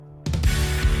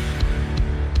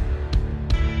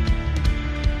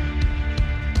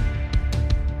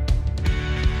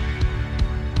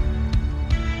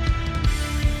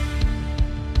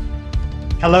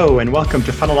Hello and welcome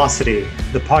to Funnelocity,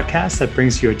 the podcast that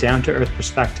brings you a down-to-earth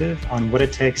perspective on what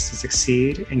it takes to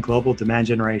succeed in global demand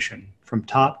generation, from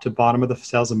top to bottom of the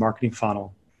sales and marketing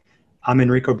funnel. I'm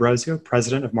Enrico Brosio,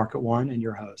 president of Market One and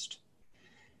your host.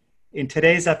 In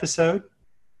today's episode,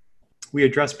 we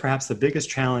address perhaps the biggest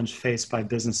challenge faced by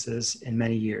businesses in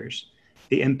many years,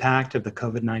 the impact of the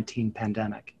COVID-19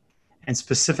 pandemic, and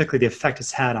specifically the effect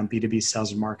it's had on B2B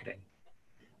sales and marketing.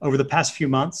 Over the past few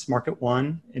months, Market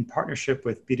One, in partnership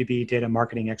with B2B data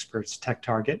marketing experts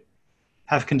TechTarget,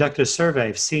 have conducted a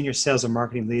survey of senior sales and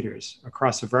marketing leaders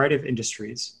across a variety of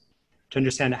industries to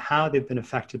understand how they've been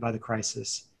affected by the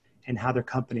crisis and how their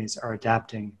companies are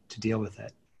adapting to deal with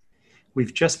it.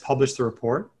 We've just published the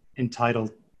report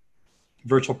entitled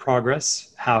Virtual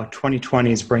Progress, How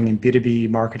 2020 is Bringing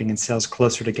B2B Marketing and Sales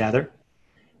Closer Together.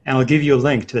 And I'll give you a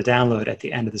link to the download at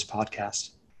the end of this podcast.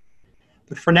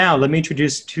 But for now, let me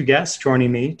introduce two guests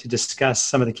joining me to discuss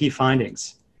some of the key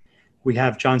findings. We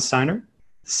have John Steiner,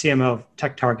 CMO of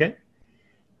TechTarget,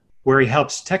 where he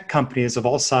helps tech companies of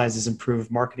all sizes improve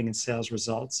marketing and sales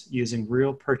results using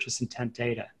real purchase intent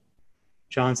data.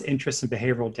 John's interest in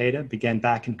behavioral data began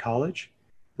back in college,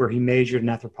 where he majored in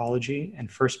anthropology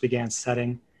and first began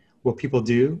studying what people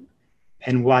do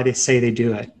and why they say they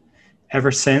do it. Ever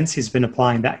since, he's been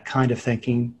applying that kind of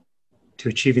thinking to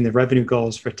achieving the revenue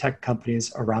goals for tech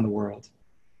companies around the world.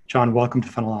 John, welcome to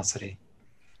Funnelocity.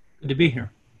 Good to be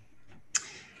here.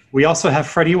 We also have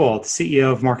Fred Ewald,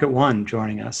 CEO of Market One,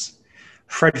 joining us.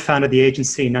 Fred founded the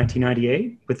agency in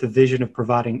 1998 with the vision of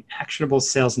providing actionable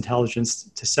sales intelligence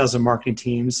to sales and marketing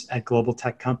teams at global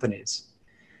tech companies,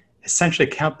 essentially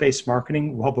account-based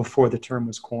marketing well before the term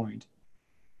was coined.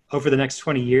 Over the next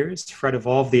 20 years, Fred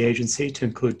evolved the agency to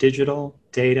include digital,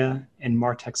 data, and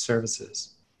MarTech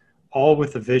services, all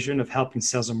with the vision of helping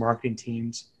sales and marketing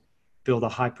teams build a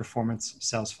high-performance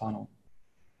sales funnel.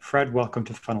 Fred, welcome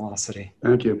to Funnelocity.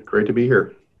 Thank you. Great to be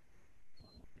here.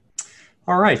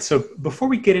 All right. So before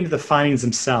we get into the findings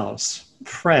themselves,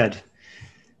 Fred,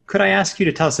 could I ask you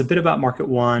to tell us a bit about Market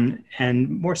One and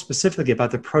more specifically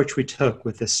about the approach we took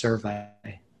with this survey?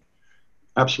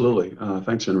 Absolutely.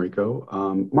 Thanks,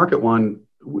 Enrico. Market One,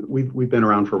 we've been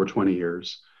around for over 20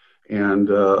 years. And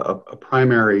a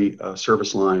primary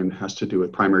service line has to do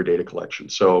with primary data collection.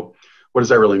 So what does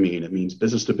that really mean? It means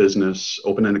business to business,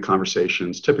 open-ended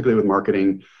conversations, typically with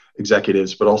marketing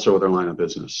executives, but also with their line of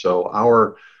business.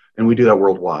 And we do that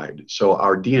worldwide. So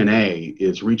our DNA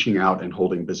is reaching out and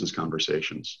holding business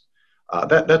conversations.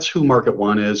 That's who Market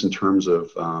One is in terms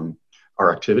of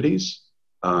our activities.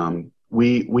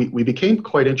 We became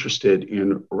quite interested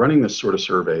in running this sort of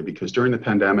survey because during the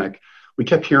pandemic, we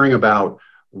kept hearing about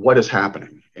what is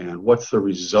happening and what's the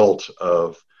result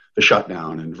of the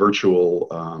shutdown and virtual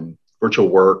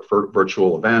work,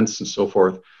 virtual events and so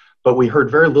forth. But we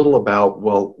heard very little about,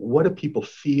 well, what do people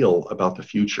feel about the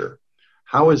future?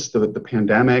 How is the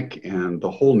pandemic and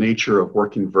the whole nature of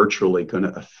working virtually going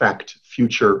to affect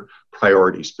future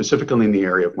priorities, specifically in the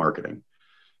area of marketing?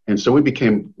 And so we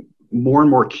became more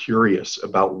and more curious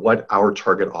about what our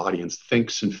target audience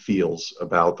thinks and feels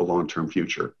about the long-term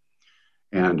future.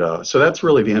 And so that's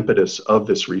really the impetus of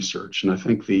this research. And I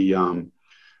think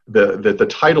the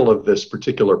title of this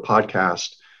particular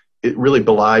podcast, it really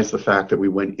belies the fact that we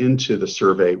went into the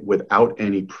survey without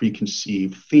any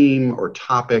preconceived theme or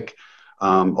topic.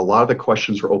 A lot of the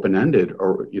questions were open-ended,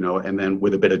 and then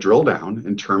with a bit of drill down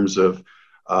in terms of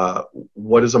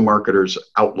what is a marketer's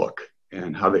outlook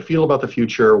and how they feel about the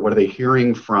future, what are they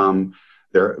hearing from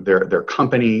their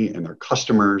company and their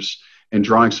customers, and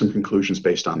drawing some conclusions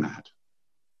based on that.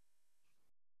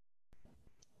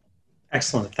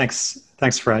 Excellent.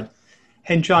 Thanks, Fred.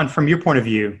 And John, from your point of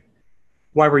view,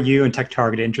 why were you and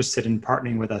TechTarget interested in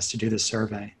partnering with us to do this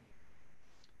survey?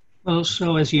 Well,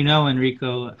 so as you know,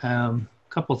 Enrico, a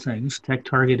couple things.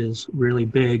 TechTarget is really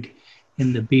big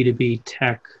in the B2B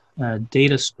tech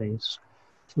data space.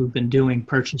 So we've been doing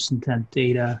purchase intent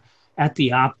data at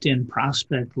the opt-in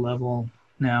prospect level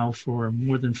now for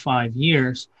more than 5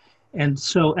 years. And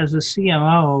so as a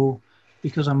CMO,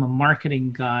 because I'm a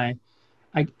marketing guy,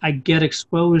 I get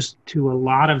exposed to a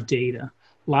lot of data,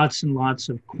 lots and lots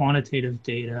of quantitative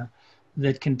data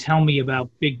that can tell me about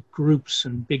big groups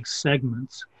and big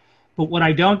segments. But what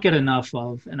I don't get enough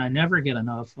of, and I never get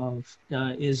enough of,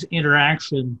 is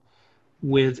interaction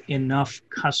with enough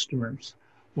customers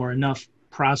or enough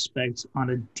prospects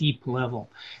on a deep level.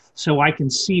 So I can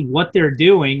see what they're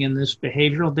doing in this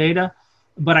behavioral data,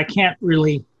 but I can't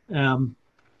really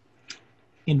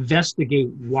investigate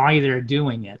why they're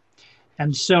doing it.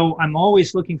 And so I'm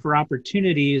always looking for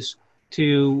opportunities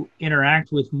to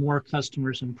interact with more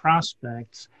customers and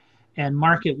prospects And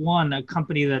Market One, a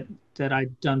company that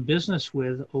I'd done business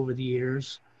with over the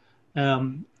years,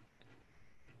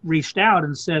 reached out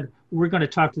and said, we're going to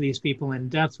talk to these people in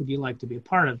depth. Would you like to be a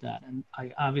part of that? And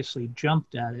I obviously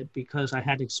jumped at it because I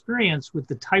had experience with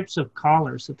the types of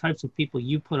callers, the types of people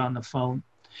you put on the phone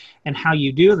and how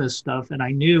you do this stuff. And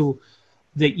I knew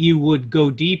that you would go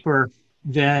deeper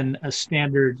than a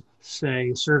standard, say,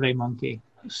 SurveyMonkey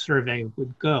survey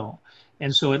would go.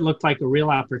 And so it looked like a real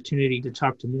opportunity to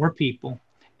talk to more people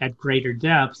at greater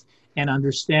depth and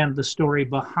understand the story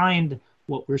behind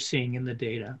what we're seeing in the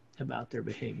data about their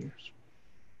behaviors.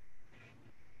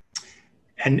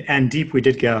 And deep we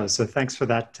did go. So thanks for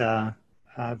that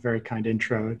very kind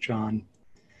intro, John.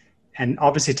 And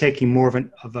obviously taking more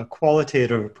of a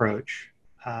qualitative approach.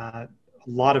 A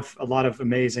lot of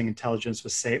amazing intelligence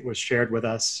was shared with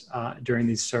us during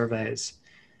these surveys.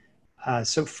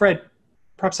 So Fred,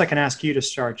 perhaps I can ask you to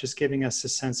start, just giving us a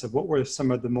sense of what were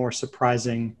some of the more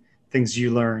surprising things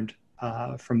you learned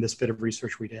from this bit of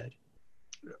research we did.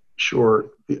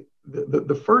 Sure.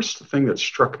 The first thing that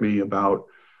struck me about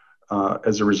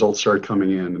as the results started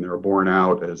coming in and they were borne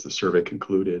out as the survey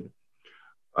concluded,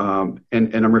 and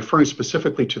I'm referring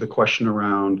specifically to the question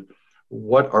around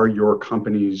what are your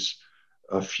company's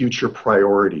future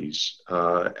priorities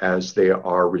as they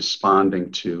are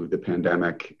responding to the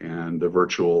pandemic and the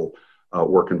virtual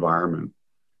work environment.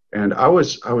 And I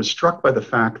was struck by the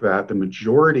fact that the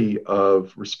majority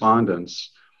of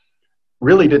respondents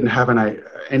really didn't have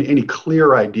any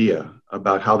clear idea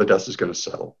about how the dust is going to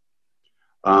settle.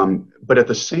 But at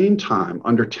the same time,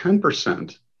 under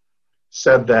 10%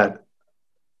 said that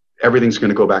everything's going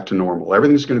to go back to normal.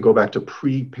 Everything's going to go back to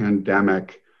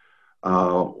pre-pandemic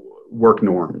work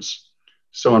norms.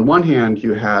 So on one hand,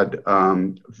 you had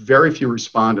very few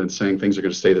respondents saying things are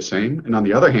going to stay the same. And on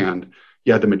the other hand,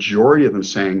 you had the majority of them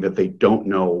saying that they don't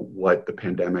know what the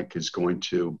pandemic is going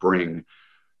to bring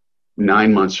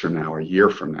 9 months from now or a year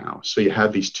from now. So you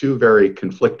have these two very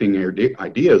conflicting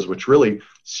ideas, which really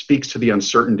speaks to the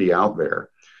uncertainty out there.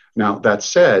 Now, that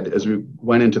said, as we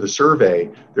went into the survey,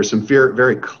 there's some very,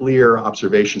 very clear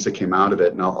observations that came out of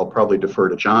it. And I'll probably defer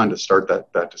to John to start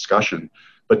that discussion.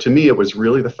 But to me, it was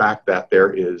really the fact that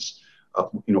there is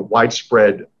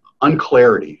widespread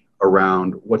unclarity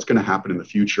around what's going to happen in the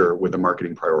future with the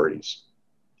marketing priorities.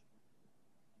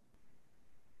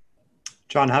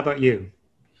 John, how about you?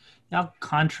 I'll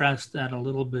contrast that a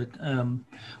little bit.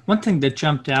 One thing that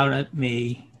jumped out at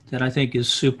me that I think is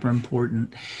super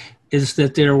important is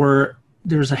that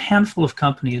there's a handful of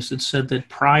companies that said that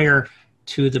prior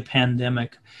to the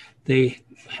pandemic, they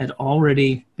had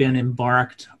already been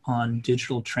embarked on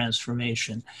digital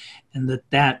transformation, and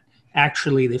that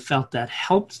actually they felt that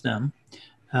helped them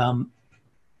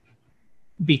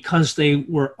because they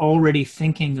were already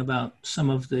thinking about some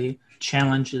of the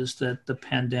challenges that the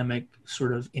pandemic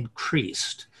sort of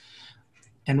increased.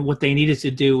 And what they needed to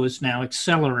do was now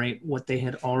accelerate what they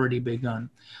had already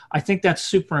begun. I think that's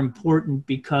super important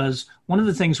because one of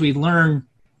the things we learn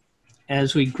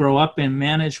as we grow up in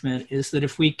management is that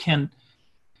if we can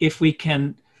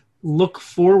look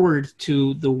forward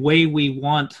to the way we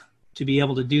want to be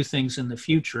able to do things in the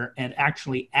future and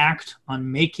actually act on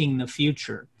making the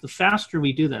future, the faster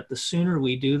we do that, the sooner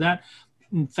we do that,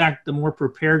 in fact, the more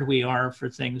prepared we are for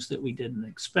things that we didn't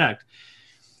expect.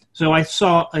 So I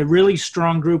saw a really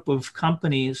strong group of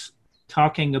companies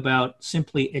talking about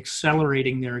simply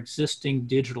accelerating their existing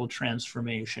digital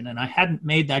transformation. And I hadn't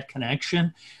made that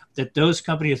connection that those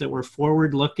companies that were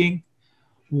forward-looking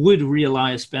would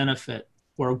realize benefit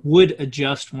or would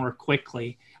adjust more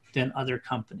quickly than other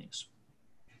companies.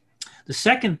 The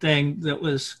second thing that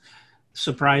was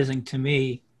surprising to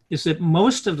me is that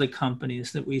most of the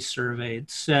companies that we surveyed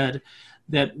said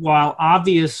that while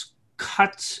obvious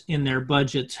cuts in their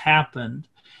budgets happened,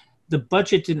 the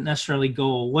budget didn't necessarily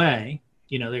go away.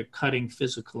 They're cutting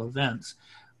physical events,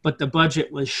 but the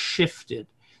budget was shifted.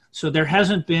 So there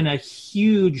hasn't been a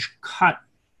huge cut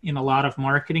in a lot of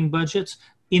marketing budgets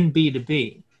in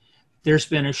B2B. There's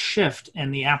been a shift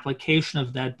in the application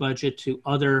of that budget to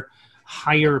other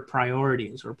higher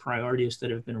priorities or priorities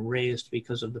that have been raised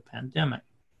because of the pandemic.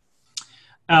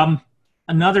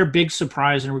 Another big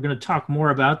surprise, and we're going to talk more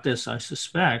about this, I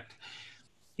suspect,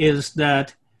 is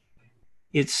that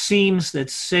it seems that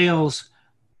sales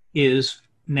is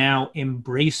now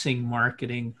embracing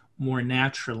marketing more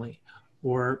naturally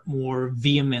or more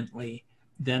vehemently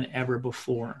than ever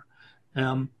before.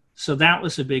 So that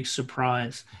was a big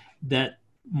surprise, that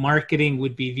marketing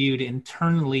would be viewed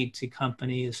internally to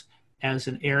companies as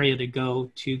an area to go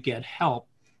to get help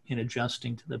in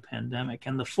adjusting to the pandemic.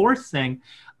 And the fourth thing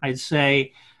I'd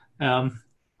say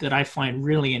that I find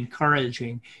really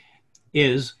encouraging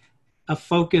is a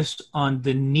focus on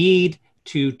the need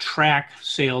to track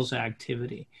sales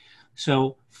activity.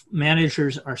 So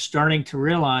managers are starting to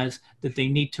realize that they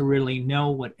need to really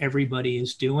know what everybody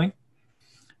is doing.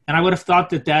 And I would have thought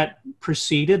that that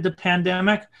preceded the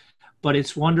pandemic, but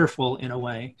it's wonderful in a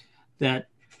way that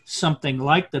something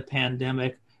like the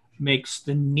pandemic makes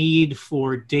the need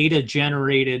for data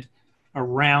generated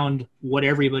around what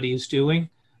everybody is doing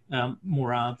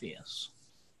more obvious.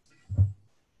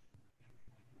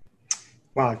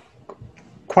 Wow,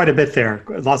 quite a bit there.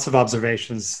 Lots of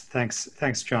observations.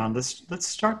 Thanks, John. Let's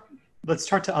start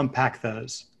to unpack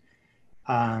those.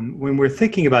 When we're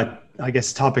thinking about, I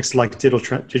guess, topics like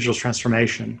digital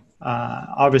transformation,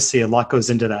 obviously a lot goes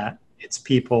into that. It's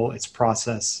people, it's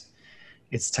process,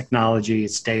 it's technology,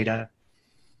 it's data.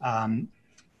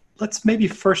 Let's maybe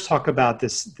first talk about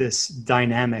this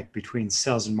dynamic between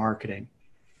sales and marketing,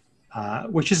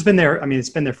 which has been there. I mean, it's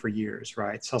been there for years,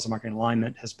 right? Sales and marketing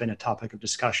alignment has been a topic of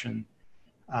discussion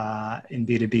in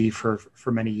B2B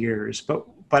for many years, but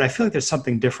I feel like there's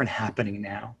something different happening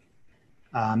now.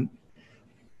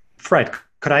 Fred,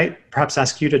 could I perhaps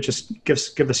ask you to just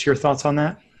give us your thoughts on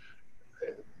that?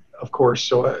 Of course.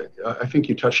 So I think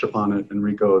you touched upon it,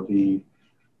 Enrico. The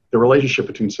relationship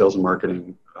between sales and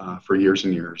marketing for years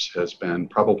and years has been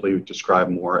probably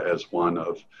described more as one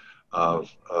of a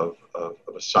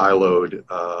siloed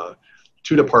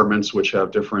two departments which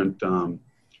have different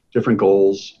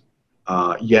goals,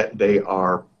 yet they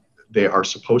are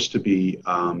supposed to be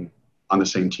on the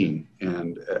same team.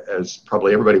 And as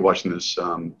probably everybody watching this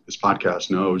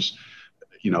podcast knows,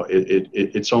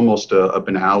 it's almost a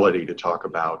banality to talk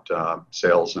about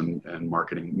sales and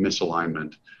marketing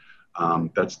misalignment.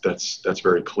 That's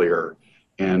very clear.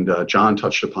 And John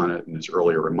touched upon it in his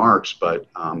earlier remarks, but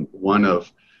one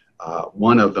of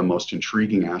the most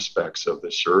intriguing aspects of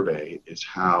the survey is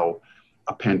how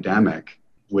a pandemic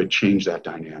would change that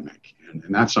dynamic.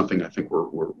 And that's something I think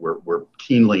we're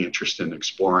keenly interested in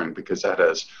exploring, because that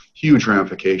has huge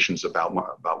ramifications about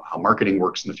how marketing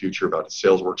works in the future, about how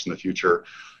sales works in the future.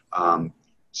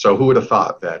 So who would have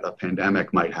thought that a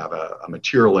pandemic might have a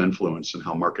material influence in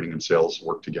how marketing and sales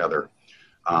work together?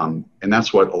 And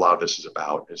that's what a lot of this is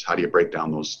about, is how do you break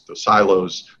down those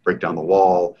silos, break down the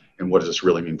wall, and what does this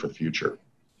really mean for the future?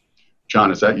 John,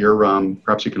 is that your,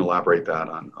 perhaps you can elaborate that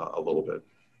on a little bit.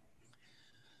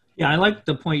 Yeah, I like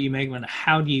the point you make on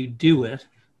how do you do it.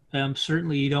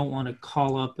 Certainly you don't want to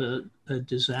call up a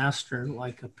disaster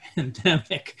like a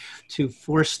pandemic to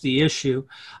force the issue.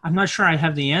 I'm not sure I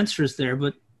have the answers there,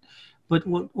 but what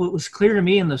was clear to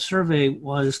me in the survey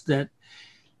was that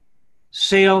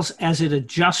sales, as it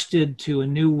adjusted to a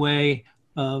new way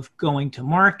of going to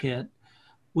market,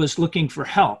 was looking for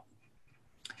help.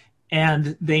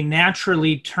 And they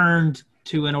naturally turned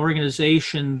to an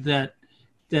organization that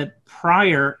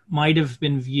prior might have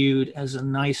been viewed as a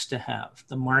nice to have,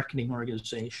 the marketing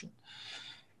organization.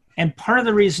 And part of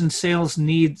the reason sales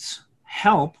needs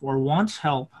help or wants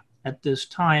help at this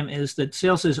time is that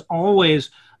sales is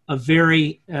always a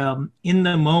very in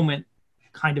the moment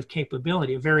kind of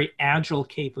capability, a very agile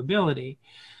capability,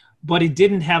 but it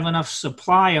didn't have enough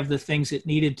supply of the things it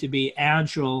needed to be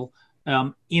agile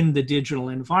in the digital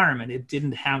environment. It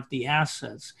didn't have the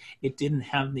assets. It didn't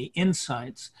have the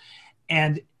insights.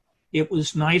 And it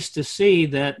was nice to see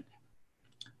that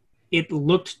it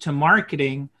looked to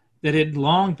marketing that had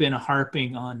long been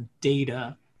harping on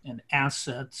data and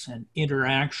assets and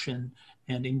interaction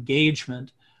and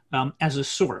engagement as a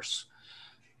source.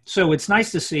 So it's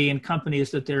nice to see in companies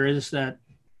that there is that,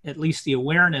 at least the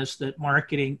awareness that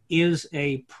marketing is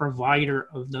a provider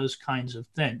of those kinds of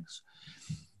things.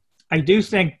 I do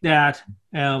think that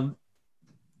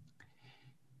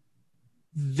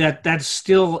that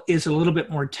still is a little bit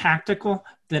more tactical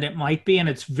than it might be, and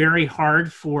it's very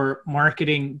hard for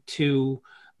marketing to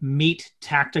meet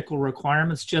tactical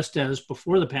requirements, just as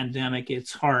before the pandemic,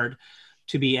 it's hard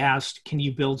to be asked, can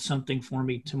you build something for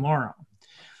me tomorrow?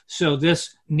 So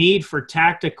this need for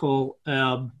tactical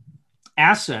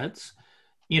assets,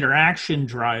 interaction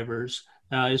drivers,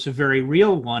 is a very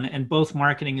real one, and both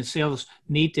marketing and sales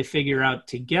need to figure out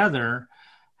together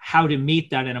how to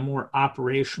meet that in a more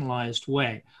operationalized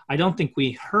way. I don't think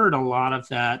we heard a lot of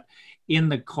that in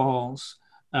the calls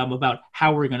about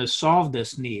how we're going to solve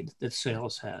this need that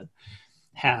sales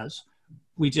has.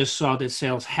 We just saw that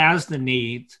sales has the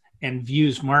need and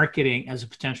views marketing as a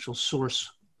potential source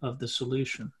of the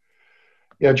solution.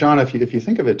 Yeah, John, if you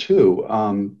think of it too,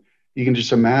 you can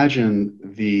just imagine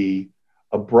the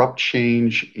abrupt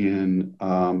change in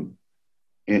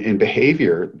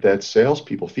behavior that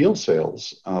salespeople, field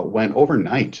sales, went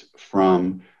overnight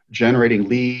from generating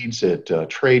leads at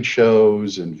trade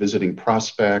shows and visiting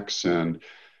prospects and,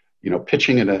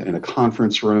 pitching in a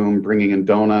conference room, bringing in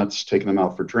donuts, taking them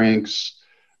out for drinks.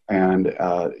 And,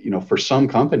 for some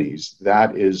companies,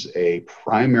 that is a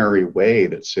primary way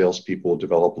that salespeople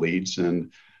develop leads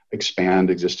and expand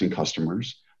existing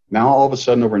customers. Now, all of a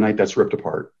sudden, overnight, that's ripped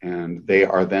apart. And they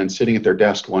are then sitting at their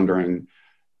desk wondering,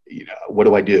 what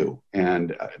do I do?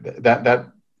 And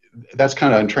that's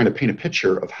kind of, I'm trying to paint a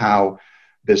picture of how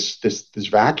this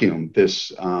vacuum,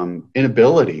 this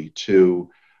inability to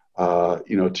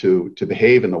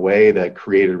behave in the way that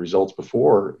created results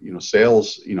before,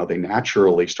 sales, they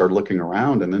naturally started looking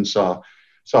around and then saw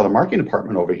the marketing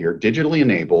department over here, digitally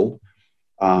enabled,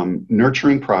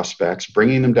 nurturing prospects,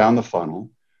 bringing them down the funnel,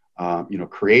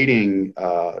 creating,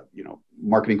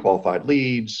 marketing qualified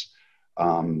leads,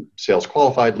 sales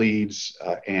qualified leads,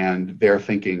 and they're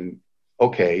thinking,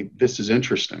 okay, this is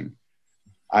interesting.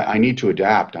 I need to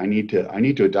adapt. I need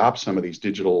to adopt some of these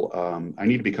digital. I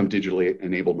need to become digitally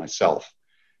enabled myself.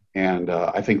 And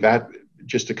I think that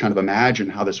just to kind of imagine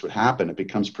how this would happen, it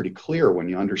becomes pretty clear when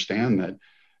you understand that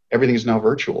everything is now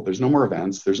virtual. There's no more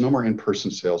events. There's no more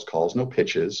in-person sales calls, no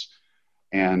pitches.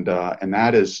 And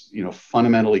that is,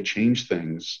 fundamentally changed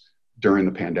things during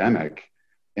the pandemic.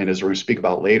 And as we're going to speak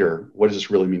about later, what does this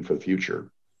really mean for the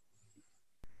future?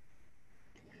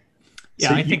 Yeah,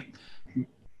 so I think.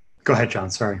 Go ahead, John.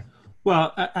 Sorry.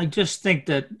 Well, I just think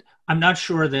that I'm not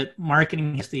sure that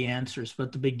marketing has the answers,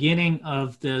 but the beginning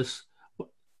of this,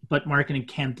 but marketing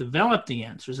can develop the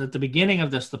answers. At the beginning of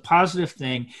this, the positive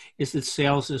thing is that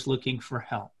sales is looking for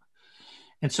help.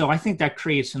 And so I think that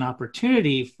creates an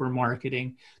opportunity for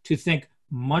marketing to think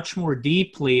much more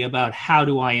deeply about how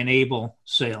do I enable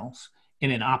sales in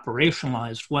an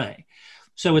operationalized way.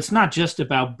 So it's not just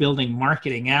about building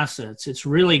marketing assets. It's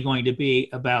really going to be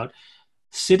about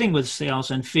sitting with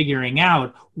sales and figuring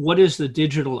out what is the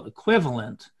digital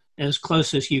equivalent as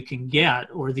close as you can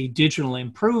get, or the digital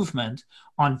improvement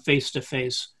on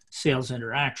face-to-face sales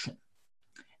interaction.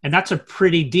 And that's a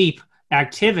pretty deep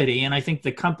activity. And I think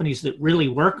the companies that really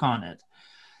work on it,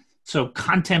 so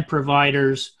content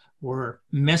providers or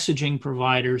messaging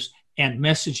providers and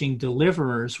messaging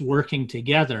deliverers working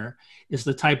together, is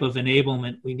the type of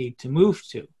enablement we need to move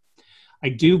to. I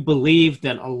do believe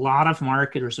that a lot of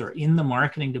marketers are in the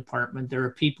marketing department. There are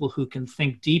people who can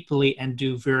think deeply and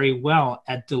do very well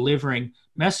at delivering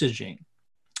messaging.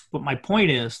 But my point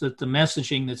is that the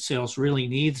messaging that sales really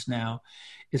needs now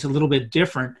is a little bit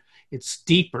different. It's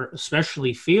deeper,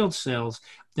 especially field sales,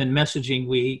 than messaging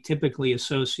we typically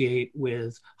associate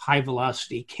with high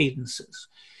velocity cadences.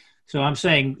 So I'm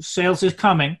saying sales is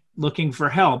coming, looking for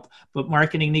help, but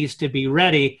marketing needs to be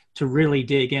ready to really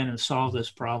dig in and solve this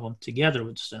problem together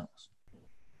with sales.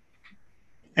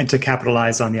 And to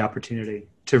capitalize on the opportunity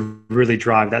to really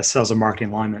drive that sales and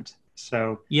marketing alignment.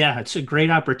 So yeah, it's a great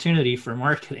opportunity for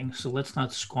marketing, so let's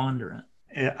not squander it.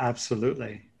 Yeah,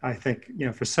 absolutely. I think,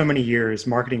 for so many years,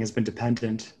 marketing has been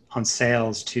dependent on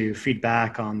sales to feed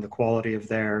back on the quality of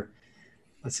their,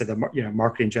 let's say,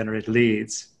 marketing generated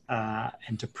leads,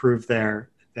 and to prove their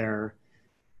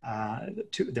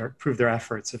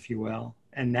efforts, if you will.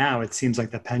 And now it seems like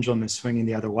the pendulum is swinging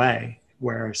the other way,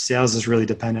 where sales is really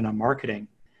dependent on marketing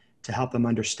to help them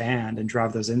understand and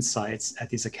drive those insights at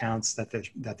these accounts that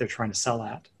they're trying to sell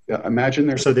at. Yeah, imagine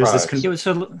there's so there's this.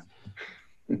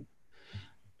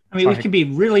 We can be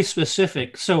really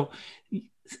specific. So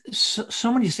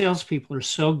many salespeople are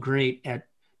so great at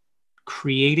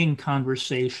creating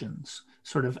conversations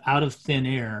sort of out of thin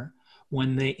air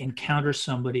when they encounter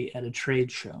somebody at a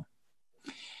trade show.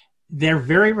 They're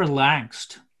very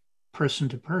relaxed person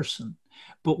to person.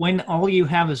 But when all you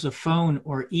have is a phone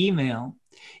or email,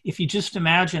 if you just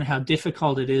imagine how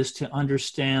difficult it is to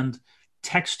understand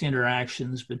text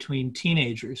interactions between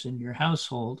teenagers in your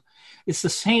household, it's the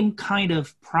same kind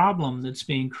of problem that's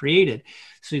being created.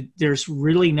 So there's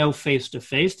really no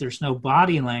face-to-face, there's no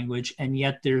body language, and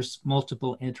yet there's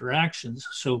multiple interactions.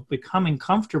 So becoming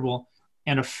comfortable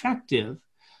and effective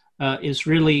is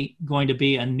really going to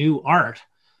be a new art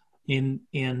in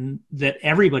that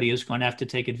everybody is going to have to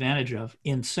take advantage of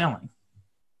in selling.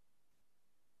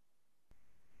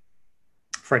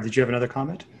 Fred, did you have another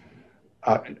comment?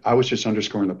 I was just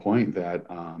underscoring the point that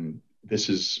this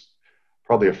is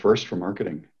probably a first for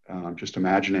marketing. Just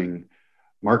imagining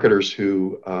marketers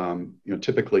who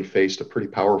typically faced a pretty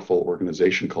powerful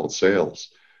organization called sales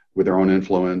with their own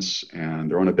influence and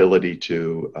their own ability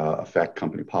to affect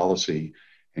company policy.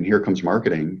 And here comes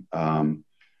marketing, coming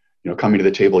to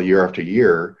the table year after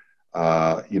year,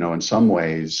 in some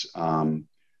ways,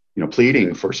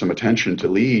 pleading for some attention to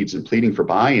leads and pleading for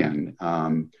buy-in.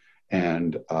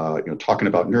 and talking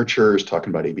about nurtures, talking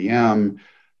about ABM,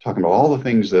 talking about all the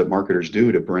things that marketers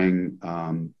do to bring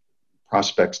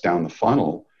prospects down the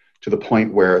funnel to the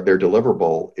point where their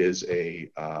deliverable is a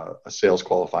sales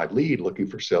qualified lead looking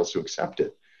for sales to accept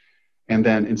it. And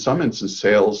then in some instances,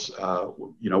 sales,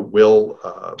 will,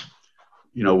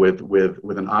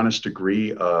 with an honest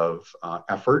degree of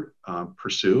effort,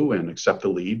 pursue and accept the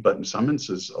lead. But in some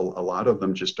instances, a lot of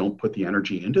them just don't put the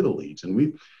energy into the leads.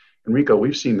 And Enrico,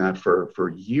 we've seen that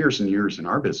for years and years in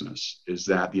our business, is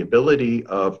that the ability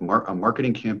of a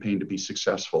marketing campaign to be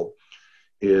successful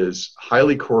is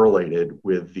highly correlated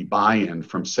with the buy-in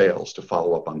from sales to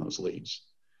follow up on those leads.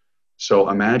 So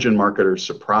imagine marketers'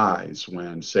 surprise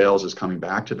when sales is coming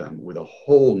back to them with a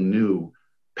whole new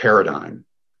paradigm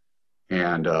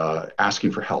and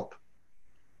asking for help.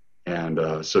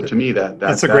 And so to me,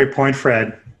 that's a great point,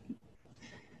 Fred.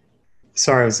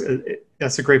 Sorry,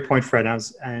 that's a great point, Fred.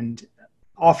 And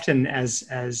often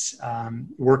as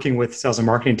working with sales and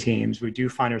marketing teams, we do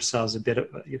find ourselves a bit of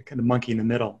kind of monkey in the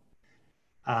middle,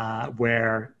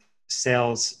 where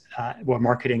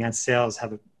marketing and sales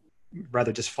have a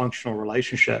rather dysfunctional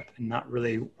relationship and not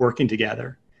really working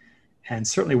together. And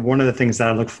certainly one of the things that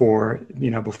I look for,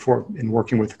 before in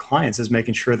working with clients is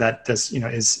making sure that does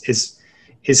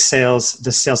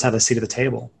sales have a seat at the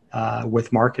table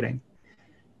with marketing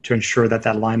to ensure that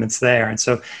alignment's there. And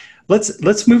so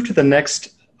let's move to the next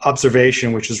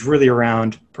observation, which is really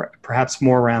around perhaps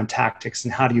more around tactics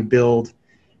and how do you build.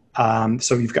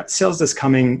 So you've got sales that's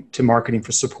coming to marketing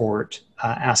for support,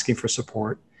 asking for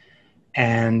support.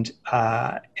 And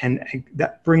that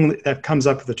comes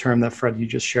up with the term that Fred, you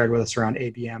just shared with us around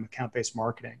ABM, account-based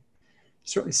marketing.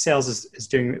 Certainly sales is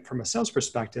doing it from a sales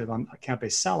perspective on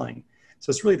account-based selling. So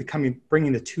it's really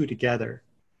bringing the two together.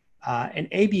 And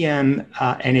ABM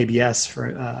and ABS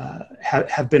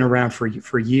have been around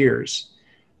for years.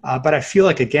 But I feel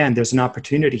like, again, there's an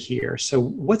opportunity here. So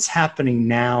what's happening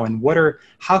now and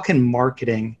how can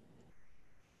marketing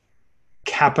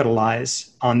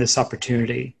capitalize on this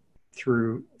opportunity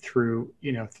through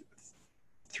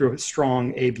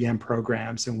strong ABM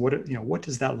programs, and what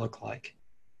does that look like?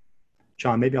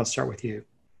 John, maybe I'll start with you.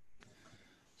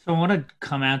 So I want to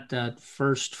come at that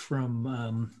first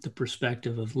from the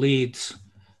perspective of leads,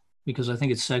 because I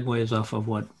think it segues off of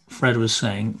what Fred was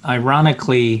saying.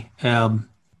 Ironically,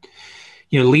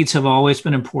 leads have always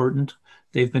been important.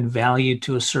 They've been valued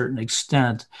to a certain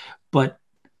extent, but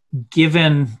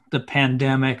given the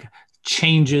pandemic,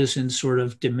 changes in sort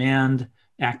of demand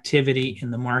activity in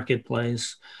the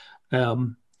marketplace,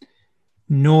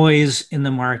 noise in the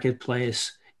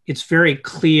marketplace, it's very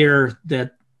clear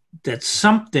that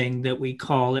something that we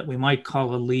might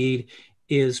call a lead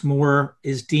is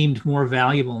deemed more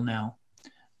valuable now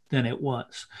than it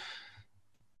was.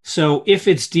 So if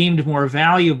it's deemed more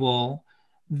valuable,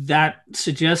 that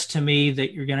suggests to me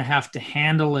that you're going to have to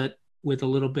handle it with a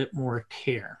little bit more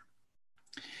care.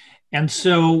 And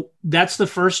so that's the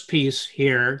first piece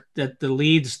here, that the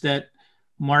leads that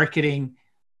marketing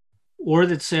or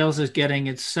that sales is getting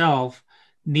itself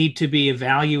need to be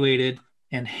evaluated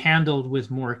and handled with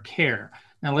more care.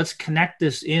 Now let's connect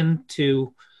this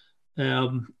into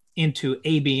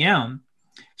ABM.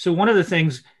 So one of the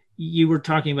things you were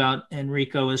talking about,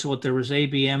 Enrico, is what there was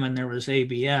ABM and there was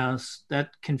ABS.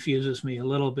 That confuses me a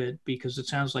little bit because it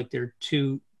sounds like they're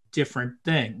two different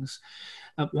things.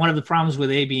 One of the problems with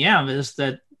ABM is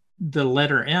that the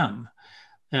letter M,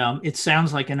 it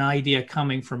sounds like an idea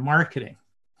coming from marketing.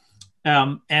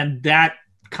 And that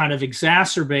kind of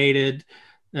exacerbated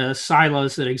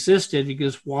silos that existed,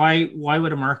 because why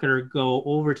would a marketer go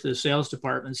over to the sales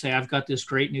department and say, I've got this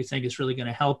great new thing, it's really going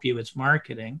to help you, it's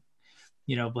marketing,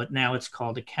 but now it's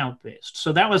called account-based.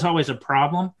 So that was always a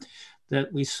problem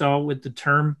that we saw with the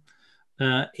term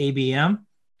ABM,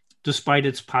 despite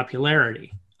its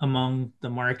popularity among the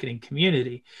marketing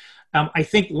community. I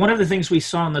think one of the things we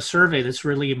saw in the survey that's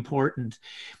really important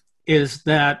is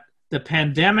that the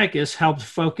pandemic has helped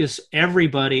focus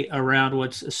everybody around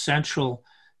what's essential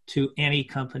to any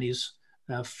company's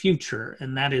future,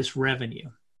 and that is revenue.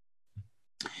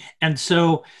 And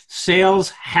so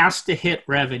sales has to hit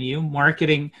revenue.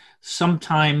 Marketing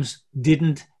sometimes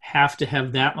didn't have to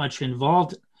have that much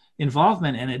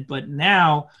involvement in it, but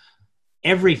now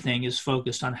everything is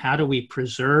focused on how do we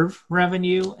preserve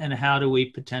revenue and how do we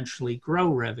potentially grow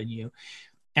revenue.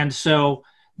 And so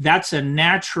that's a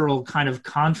natural kind of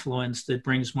confluence that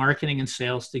brings marketing and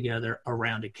sales together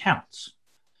around accounts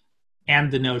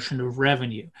and the notion of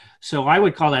revenue. So I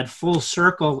would call that full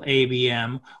circle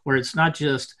ABM, where it's not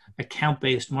just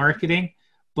account-based marketing,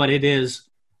 but it is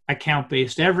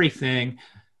account-based everything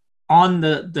on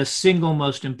the single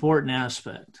most important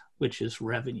aspect, which is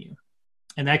revenue.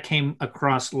 And that came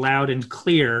across loud and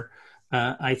clear,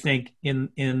 I think,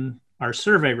 in our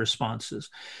survey responses.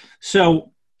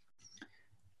 So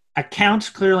accounts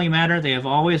clearly matter. They have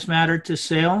always mattered to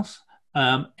sales,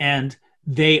 and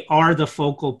they are the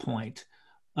focal point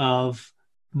of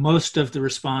most of the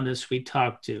respondents we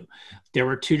talked to. There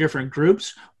were two different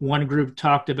groups. One group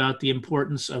talked about the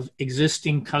importance of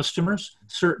existing customers.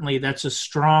 Certainly, that's a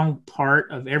strong part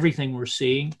of everything we're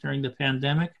seeing during the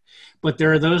pandemic. But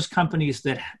there are those companies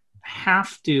that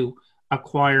have to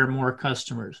acquire more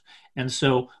customers. And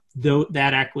so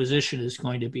that acquisition is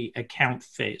going to be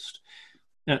account-based.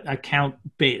 And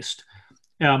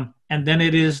then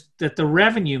it is that the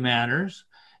revenue matters.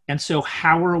 And so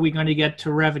how are we going to get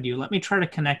to revenue? Let me try to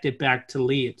connect it back to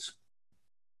leads.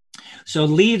 So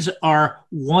leads are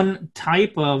one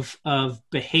type of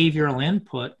behavioral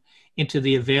input into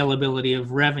the availability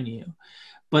of revenue.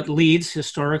 But leads,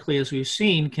 historically, as we've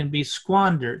seen, can be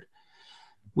squandered.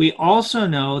 We also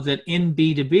know that in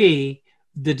B2B,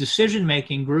 the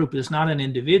decision-making group is not an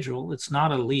individual. It's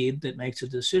not a lead that makes a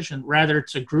decision. Rather,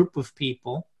 it's a group of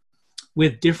people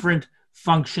with different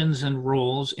functions and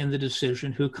roles in the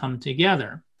decision who come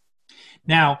together.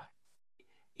 Now,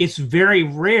 it's very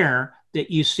rare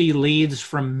that you see leads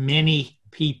from many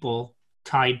people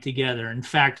tied together. In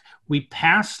fact, we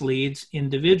pass leads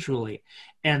individually,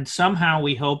 and somehow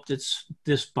we hope that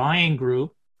this buying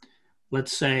group,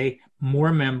 let's say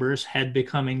more members had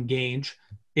become engaged,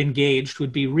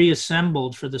 would be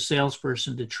reassembled for the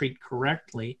salesperson to treat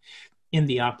correctly in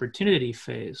the opportunity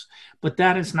phase. But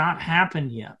that has not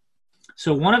happened yet.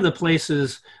 So one of the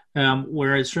places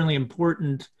where it's really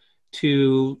important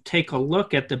to take a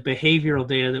look at the behavioral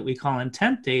data that we call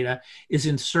intent data is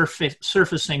in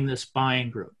surfacing this buying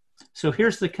group. So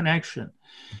here's the connection.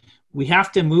 We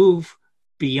have to move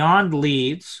beyond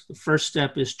leads. The first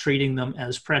step is treating them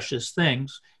as precious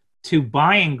things, to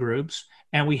buying groups.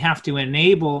 And we have to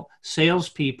enable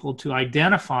salespeople to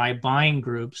identify buying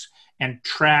groups and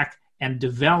track and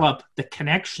develop the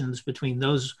connections between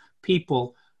those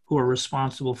people who are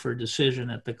responsible for a decision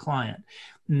at the client.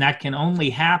 And that can only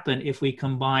happen if we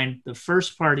combine the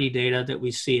first party data that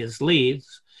we see as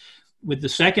leads with the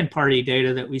second party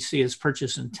data that we see as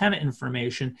purchase intent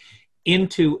information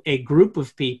into a group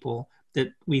of people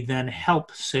that we then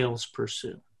help sales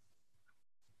pursue.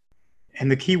 And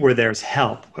the key word there is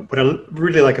help. What I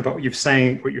really like about what you're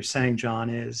saying, John,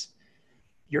 is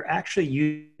you're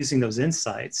actually using those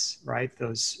insights, right?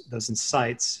 Those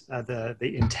insights, the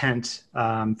intent,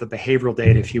 the behavioral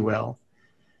data, if you will.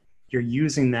 You're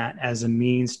using that as a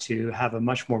means to have a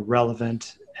much more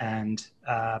relevant and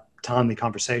timely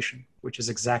conversation, which is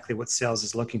exactly what sales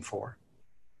is looking for.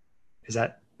 Is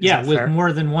that fair? With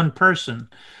more than one person.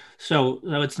 So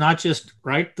it's not just,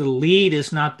 right? The lead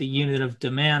is not the unit of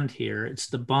demand here. It's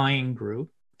the buying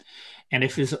group. And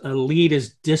if a lead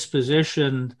is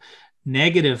dispositioned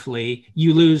negatively,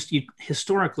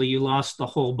 historically, you lost the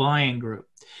whole buying group.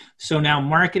 So now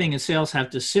marketing and sales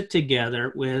have to sit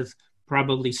together with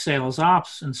probably sales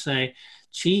ops and say,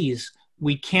 geez,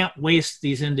 we can't waste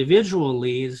these individual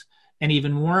leads. And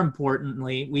even more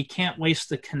importantly, we can't waste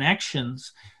the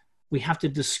connections. We have to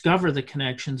discover the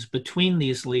connections between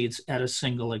these leads at a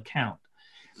single account.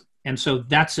 And so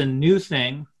that's a new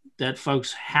thing that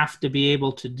folks have to be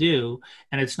able to do.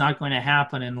 And it's not going to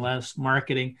happen unless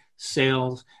marketing,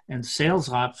 sales, and sales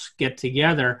ops get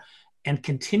together and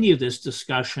continue this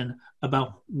discussion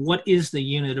about what is the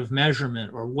unit of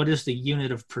measurement or what is the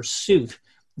unit of pursuit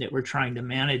that we're trying to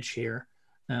manage here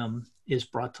is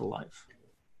brought to life.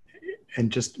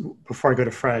 And just before I go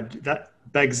to Fred, that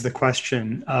begs the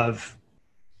question of,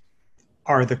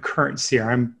 are the current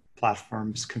CRM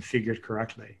platforms configured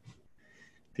correctly?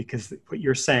 Because what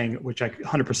you're saying, which I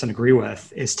 100% agree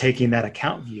with, is taking that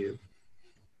account view,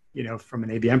 from an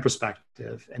ABM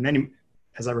perspective. And then,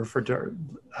 as I referred to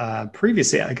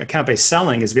previously, account-based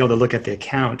selling is to be able to look at the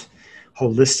account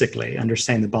holistically,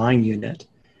 understand the buying unit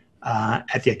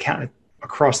at the account,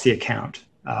 across the account,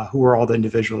 who are all the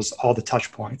individuals, all the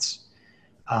touch points.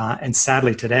 And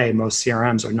sadly today, most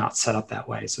CRMs are not set up that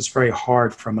way. So it's very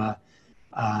hard to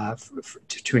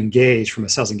engage from a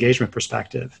sales engagement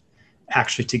perspective,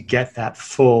 actually to get that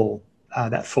full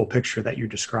picture that you're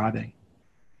describing.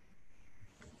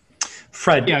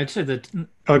 Fred. Yeah, I'd say that.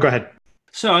 Oh, go ahead.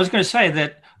 So I was going to say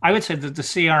that I would say that the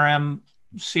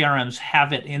CRMs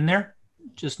have it in there,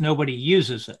 just nobody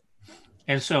uses it.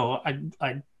 And so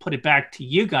I'd put it back to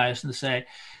you guys and say,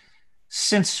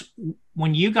 since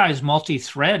when you guys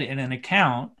multi-thread in an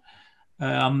account,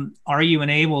 are you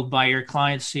enabled by your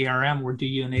client's CRM, or do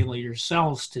you enable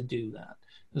yourselves to do that?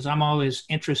 Because I'm always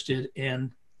interested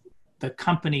in the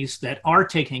companies that are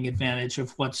taking advantage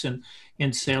of what's in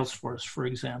Salesforce, for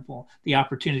example. The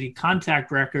opportunity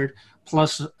contact record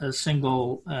plus a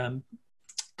single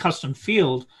custom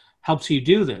field helps you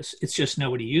do this. It's just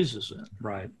nobody uses it.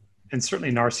 Right. And certainly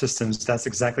in our systems, that's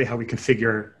exactly how we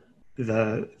configure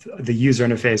the user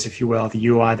interface, if you will. The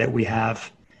UI that we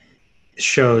have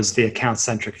shows the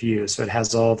account-centric view. So it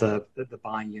has all the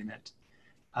buying unit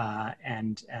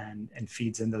and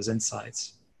feeds in those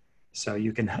insights. So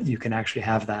you can actually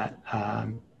have that.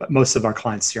 But most of our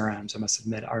client CRMs, I must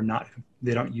admit,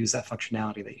 they don't use that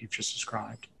functionality that you've just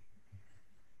described.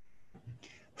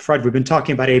 Fred, we've been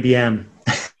talking about ABM.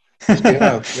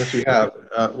 Yes, we have.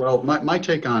 Well, my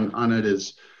take on it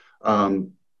is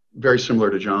very similar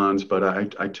to John's, but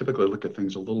I typically look at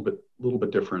things a little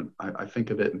bit different. I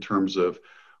think of it in terms of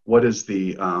what's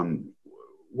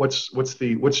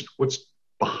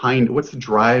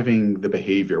driving the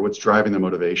behavior, what's driving the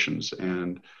motivations.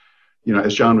 And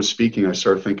as John was speaking, I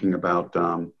started thinking about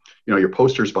your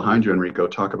posters behind you, Enrico,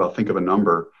 think of a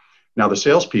number. Now the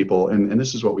salespeople, and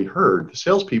this is what we heard, the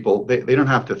salespeople, they don't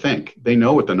have to think. They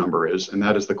know what the number is, and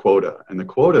that is the quota. And the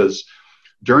quotas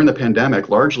during the pandemic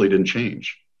largely didn't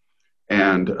change.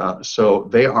 And so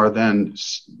they are then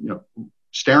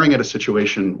staring at a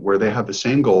situation where they have the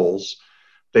same goals.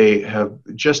 They have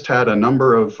just had a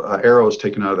number of arrows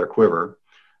taken out of their quiver.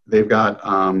 They've got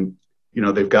an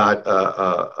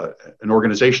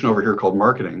organization over here called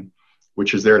marketing,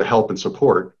 which is there to help and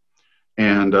support.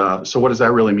 And so what does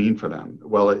that really mean for them?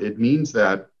 Well, it means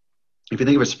that if you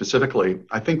think of it specifically,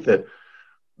 I think that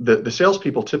the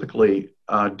salespeople typically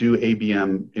do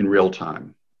ABM in real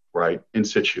time, right, in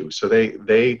situ. So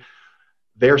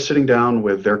they're sitting down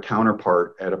with their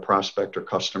counterpart at a prospect or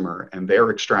customer, and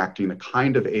they're extracting the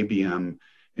kind of ABM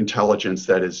intelligence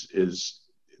that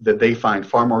that they find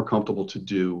far more comfortable to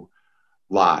do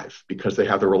live because they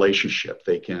have the relationship.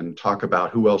 They can talk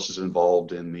about who else is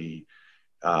involved in the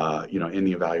in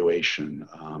the evaluation.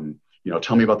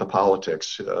 Tell me about the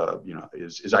politics.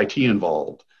 Is IT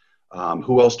involved?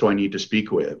 Who else do I need to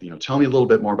speak with? Tell me a little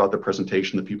bit more about the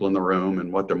presentation, the people in the room,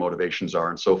 and what their motivations are,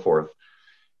 and so forth.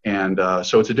 And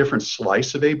so it's a different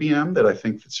slice of ABM that I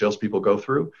think that salespeople go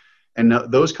through. And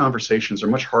those conversations are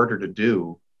much harder to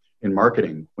do in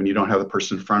marketing when you don't have the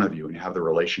person in front of you and you have the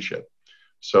relationship.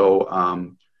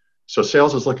 So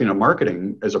sales is looking at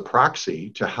marketing as a proxy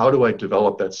to how do I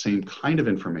develop that same kind of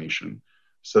information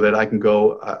so that I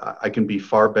can be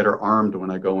far better armed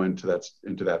when I go into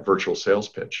that virtual sales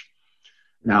pitch.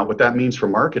 Now, what that means for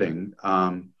marketing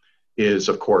is,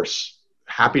 of course,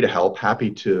 happy to help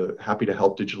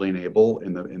digitally enable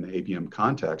in the ABM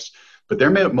context, but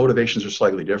their motivations are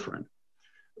slightly different.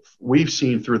 We've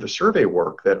seen through the survey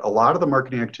work that a lot of the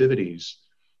marketing activities,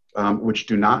 which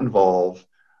do not involve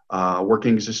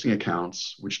working existing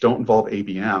accounts, which don't involve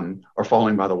ABM, are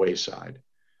falling by the wayside,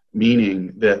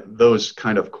 meaning that those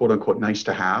kind of quote unquote nice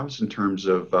to haves in terms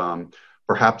of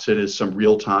perhaps it is some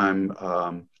real-time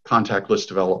contact list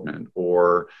development,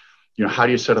 or how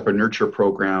do you set up a nurture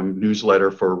program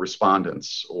newsletter for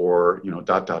respondents, or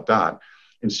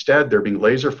Instead, they're being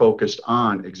laser focused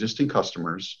on existing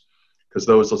customers, because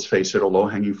those, let's face it, are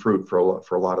low-hanging fruit for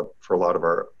a lot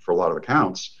of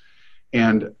accounts.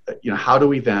 And how do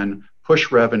we then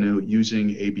push revenue using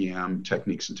ABM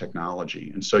techniques and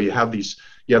technology? And so you have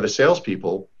the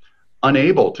salespeople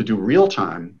unable to do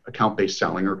real-time account-based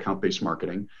selling or account-based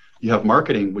marketing. You have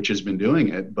marketing, which has been doing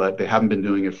it, but they haven't been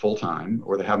doing it full-time,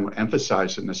 or they haven't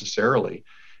emphasized it necessarily.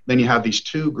 Then you have these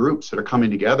two groups that are coming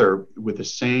together with the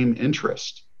same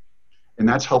interest. And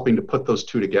that's helping to put those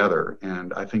two together.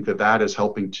 And I think that is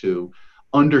helping to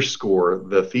underscore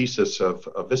the thesis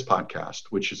of this podcast,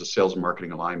 which is a sales and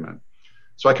marketing alignment.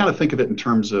 So I kind of think of it in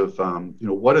terms of,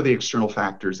 what are the external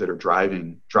factors that are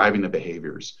driving the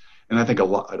behaviors? And I think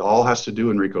it all has to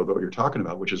do, Enrico, with what you're talking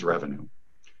about, which is revenue.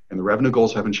 And the revenue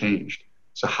goals haven't changed.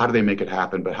 So how do they make it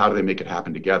happen? But how do they make it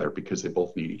happen together? Because they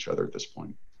both need each other at this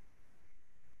point.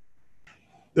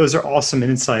 Those are awesome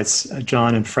insights,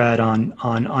 John and Fred, on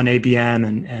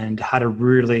ABM and how to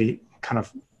really kind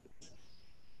of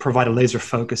provide a laser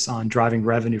focus on driving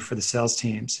revenue for the sales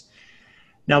teams.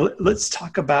 Now, let's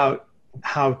talk about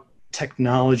how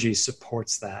technology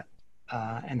supports that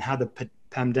and how the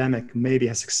pandemic maybe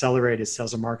has accelerated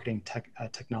sales and marketing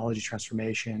technology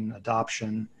transformation,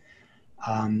 adoption,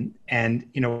 and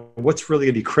what's really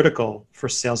going to be critical for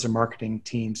sales and marketing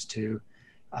teams to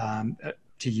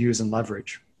use and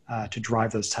leverage to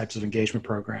drive those types of engagement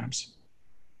programs.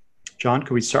 John,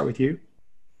 can we start with you?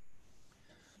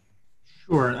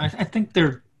 Sure. I think there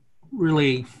are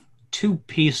really two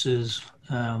pieces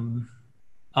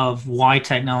of why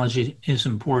technology is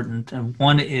important. And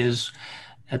one is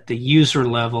at the user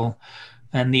level,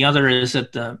 and the other is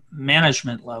at the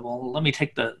management level. Let me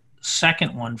take the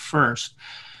second one first.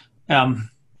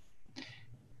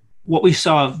 What we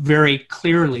saw very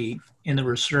clearly in the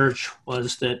research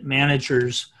was that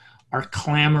managers are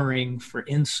clamoring for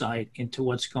insight into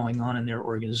what's going on in their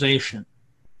organization.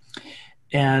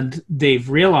 And they've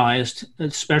realized,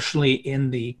 especially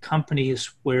in the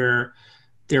companies where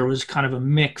there was kind of a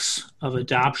mix of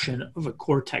adoption of a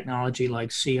core technology like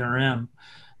CRM,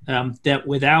 that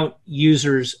without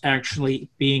users actually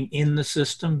being in the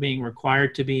system, being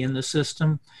required to be in the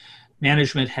system,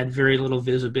 management had very little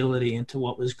visibility into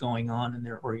what was going on in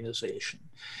their organization.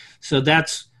 So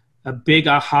that's a big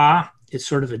aha. It's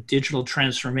sort of a digital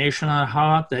transformation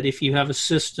aha, that if you have a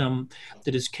system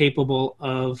that is capable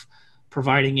of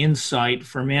providing insight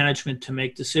for management to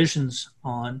make decisions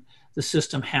on, the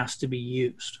system has to be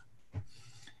used.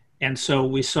 And so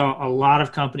we saw a lot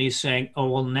of companies saying, oh,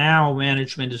 well, now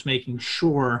management is making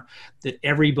sure that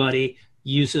everybody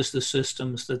uses the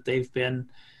systems that they've been,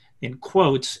 in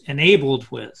quotes, enabled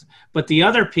with. But the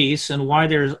other piece, and why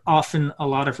there's often a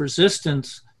lot of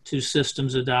resistance to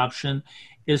systems adoption,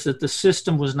 is that the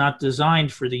system was not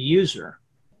designed for the user,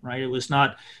 right? It was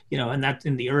not, and that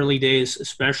in the early days,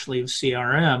 especially of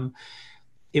CRM,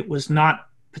 it was not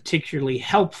particularly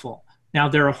helpful. Now,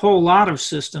 there are a whole lot of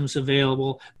systems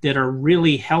available that are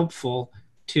really helpful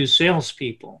to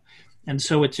salespeople. And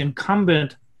so it's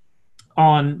incumbent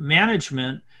on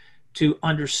management to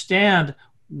understand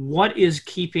what is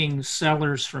keeping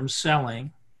sellers from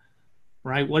selling,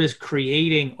 right? What is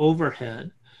creating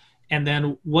overhead? And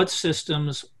then what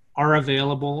systems are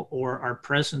available or are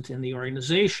present in the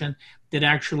organization that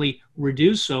actually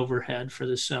reduce overhead for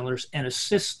the sellers and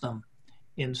assist them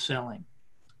in selling.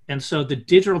 And so the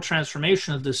digital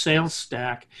transformation of the sales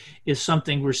stack is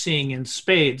something we're seeing in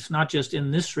spades, not just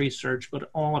in this research, but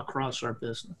all across our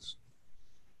business.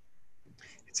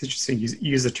 It's interesting you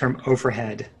use the term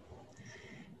overhead.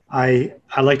 I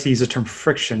like to use the term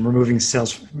friction, removing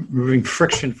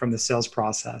friction from the sales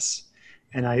process.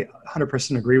 And I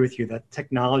 100% agree with you that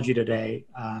technology today,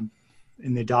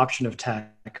 in the adoption of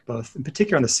tech, both in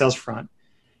particular on the sales front,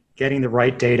 getting the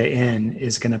right data in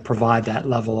is going to provide that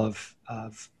level of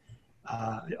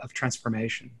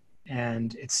transformation.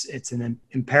 And it's an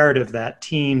imperative that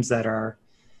teams that are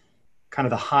kind of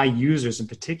the high users in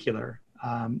particular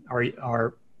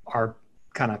are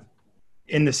kind of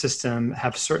in the system,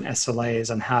 have certain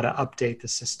SLAs on how to update the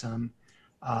system,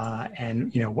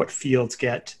 and what fields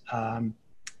get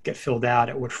filled out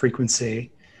at what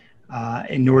frequency,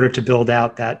 in order to build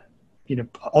out that,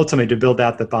 ultimately to build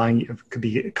out the buying. Could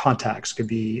be contacts, could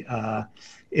be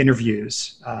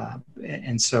interviews,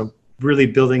 and so really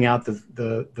building out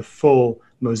the full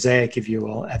mosaic, if you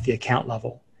will, at the account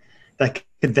level, that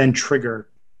could then trigger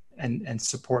and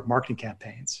support marketing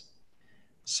campaigns.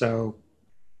 So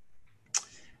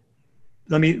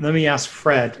let me ask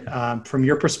Fred, from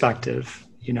your perspective,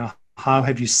 how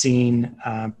have you seen,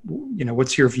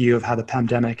 what's your view of how the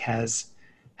pandemic has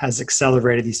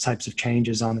accelerated these types of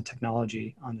changes on the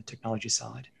technology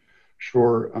side?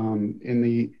 Sure. In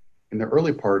the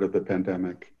early part of the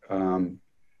pandemic,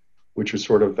 which was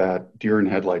sort of that deer in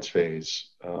headlights phase,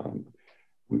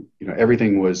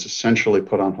 everything was essentially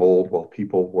put on hold while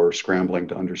people were scrambling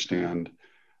to understand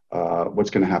what's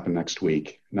going to happen next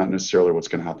week, not necessarily what's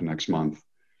going to happen next month.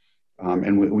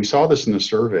 And we saw this in the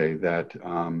survey that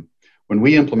when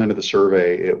we implemented the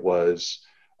survey, it was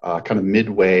kind of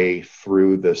midway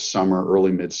through the summer,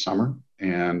 early midsummer.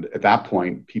 And at that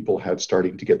point, people had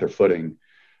starting to get their footing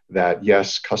that,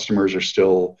 yes, customers are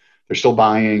still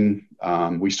buying.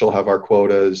 We still have our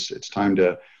quotas. It's time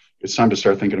to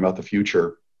start thinking about the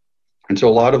future. And so a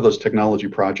lot of those technology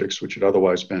projects, which had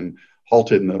otherwise been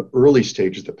halted in the early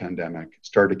stages of the pandemic,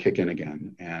 started to kick in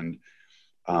again. And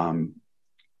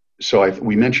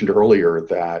we mentioned earlier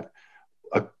that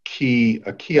a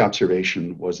key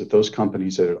observation was that those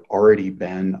companies that had already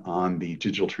been on the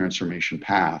digital transformation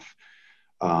path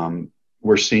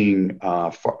were seeing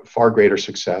far greater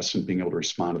success in being able to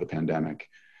respond to the pandemic.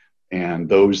 And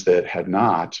those that had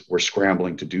not were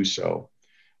scrambling to do so.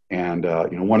 And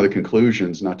one of the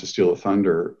conclusions, not to steal the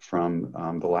thunder from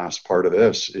the last part of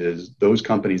this, is those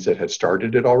companies that had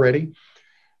started it already,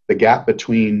 the gap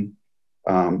between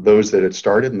those that had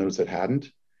started and those that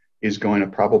hadn't is going to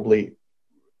probably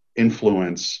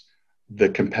influence the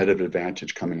competitive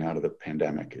advantage coming out of the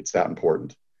pandemic. It's that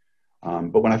important.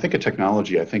 But when I think of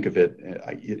technology, I think of it,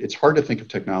 it's hard to think of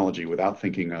technology without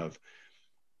thinking of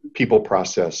people,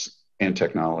 process, and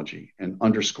technology, and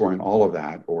underscoring all of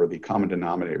that, or the common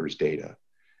denominator is data.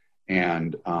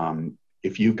 And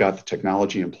if you've got the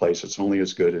technology in place, it's only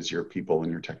as good as your people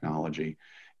and your technology.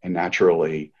 And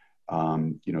naturally,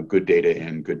 good data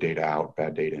in, good data out,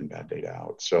 bad data in, bad data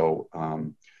out. So,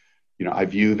 I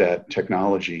view that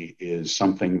technology is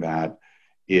something that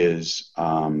is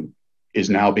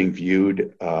now being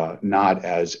viewed not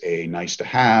as a nice to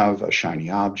have, a shiny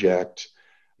object.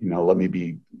 I'm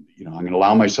going to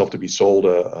allow myself to be sold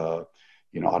a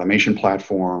automation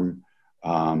platform.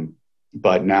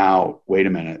 But now, wait a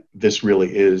minute, this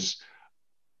is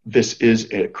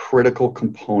a critical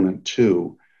component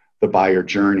to the buyer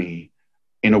journey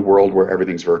in a world where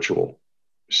everything's virtual.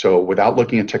 So without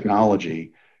looking at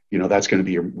technology, that's going to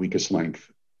be your weakest link.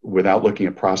 Without looking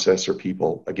at process or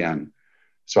people, again.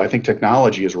 So I think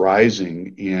technology is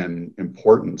rising in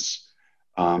importance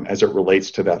as it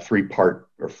relates to that 3-part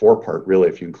or 4-part, really,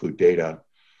 if you include data,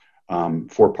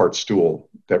 4-part stool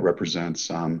that represents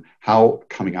how,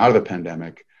 coming out of the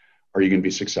pandemic, are you going to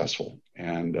be successful?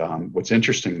 And what's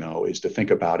interesting, though, is to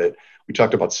think about it. We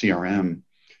talked about CRM.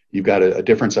 You've got a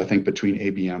difference, I think, between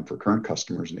ABM for current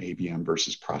customers and ABM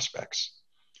versus prospects.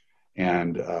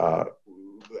 And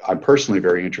I'm personally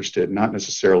very interested, not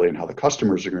necessarily in how the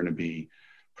customers are going to be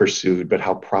pursued, but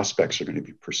how prospects are going to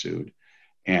be pursued.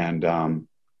 And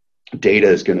data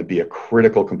is going to be a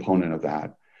critical component of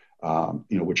that,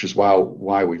 which is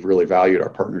why we've really valued our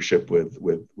partnership with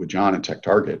John and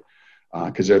TechTarget,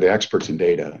 because they're the experts in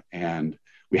data. And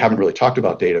we haven't really talked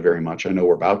about data very much. I know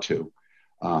we're about to.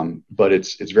 But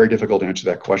it's very difficult to answer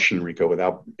that question, Enrico,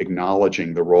 without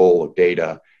acknowledging the role of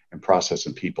data and process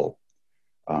and people.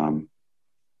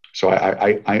 So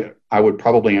I would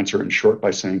probably answer it in short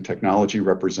by saying technology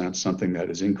represents something that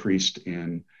has increased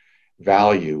in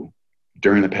value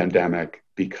during the pandemic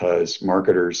because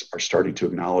marketers are starting to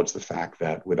acknowledge the fact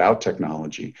that without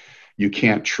technology, you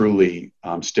can't truly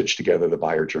stitch together the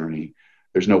buyer journey.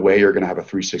 There's no way you're going to have a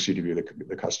 360 view of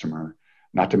the customer,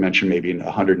 not to mention maybe a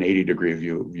 180-degree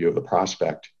view of the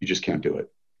prospect. You just can't do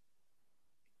it.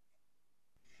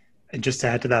 And just to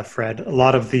add to that, Fred, a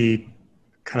lot of the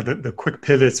the quick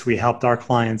pivots we helped our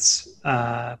clients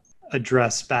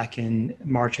address back in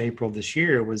March, April this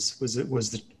year was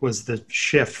the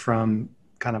shift from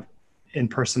kind of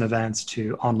in-person events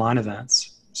to online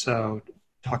events. So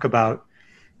talk about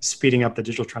speeding up the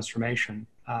digital transformation,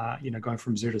 going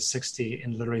from 0 to 60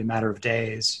 in literally a matter of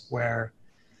days, where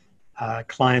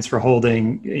clients were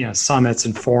holding summits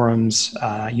and forums,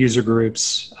 user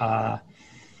groups,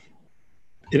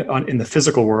 in the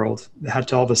physical world. They had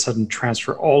to all of a sudden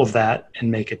transfer all of that and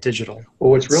make it digital.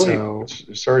 Well, what's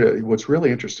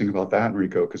really interesting about that,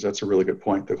 Enrico, because that's a really good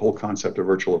point, the whole concept of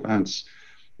virtual events.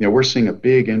 We're seeing a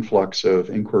big influx of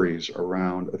inquiries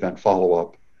around event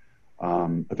follow-up,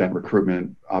 event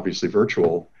recruitment, obviously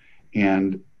virtual.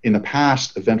 And in the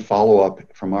past, event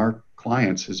follow-up from our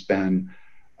clients has been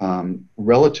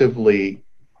relatively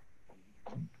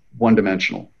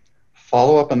one-dimensional.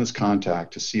 Follow up on this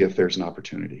contact to see if there's an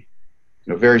opportunity.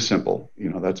 Very simple.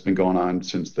 That's been going on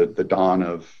since the dawn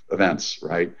of events,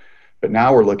 right? But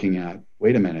now we're looking at,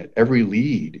 wait a minute, every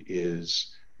lead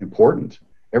is important.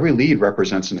 Every lead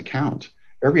represents an account.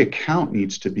 Every account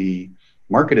needs to be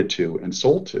marketed to and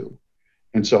sold to.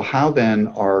 And so how then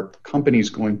are companies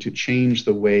going to change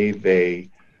the way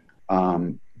they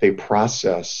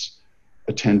process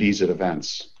attendees at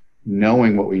events?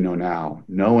 Knowing what we know now,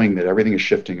 knowing that everything is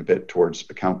shifting a bit towards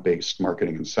account-based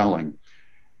marketing and selling.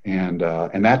 And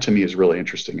that to me is really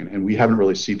interesting. And we haven't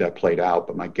really seen that played out,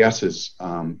 but my guess is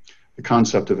the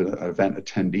concept of an event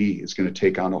attendee is going to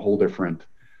take on a whole different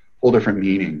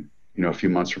meaning, a few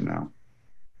months from now.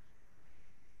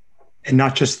 And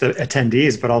not just the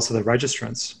attendees, but also the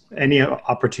registrants. Any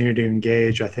opportunity to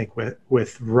engage, I think,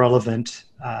 with relevant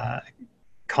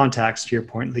contacts, to your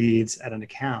point, leads at an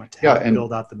account to help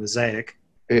build out the mosaic.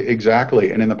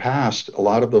 Exactly. And in the past, a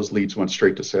lot of those leads went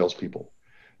straight to salespeople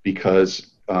because,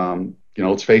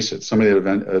 let's face it, somebody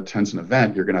that attends an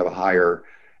event, you're going to have a higher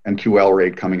MQL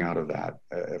rate coming out of that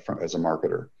as a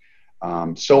marketer.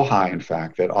 So high, in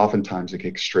fact, that oftentimes it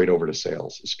kicks straight over to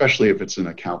sales, especially if it's an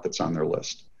account that's on their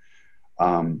list.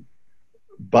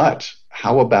 But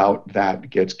how about that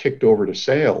gets kicked over to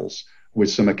sales with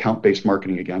some account-based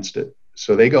marketing against it?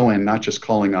 So they go in not just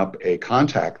calling up a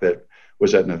contact that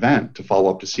was at an event to follow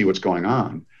up to see what's going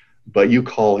on, but you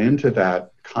call into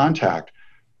that contact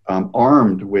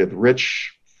armed with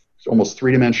rich, almost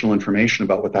three-dimensional information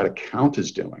about what that account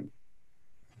is doing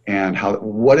and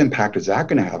what impact is that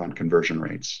going to have on conversion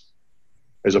rates,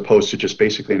 as opposed to just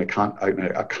basically a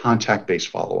contact-based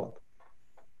follow-up.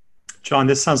 John,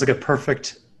 this sounds like a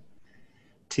perfect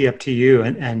tee up to you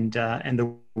and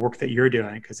the work that you're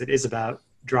doing, because it is about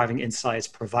driving insights,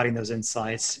 providing those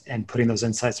insights, and putting those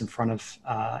insights in front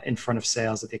of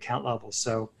sales at the account level.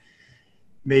 So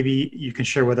maybe you can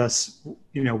share with us,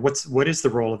 what is the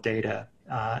role of data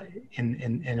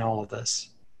in all of this?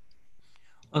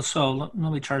 Well, so let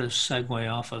me try to segue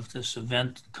off of this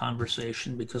event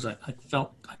conversation, because I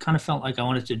kind of felt like I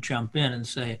wanted to jump in and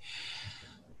say,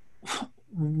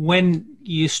 when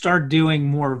you start doing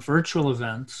more virtual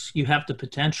events, you have the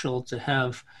potential to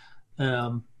have,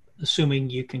 assuming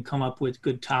you can come up with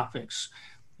good topics,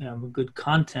 good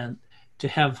content, to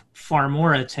have far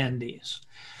more attendees.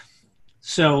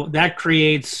 So that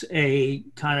creates a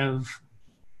kind of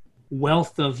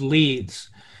wealth of leads.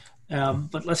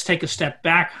 But let's take a step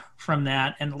back from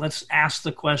that and let's ask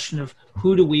the question of,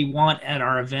 who do we want at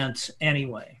our events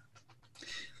anyway?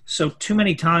 So too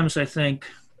many times, I think,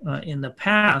 in the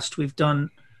past, we've done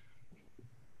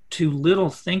too little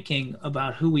thinking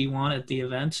about who we want at the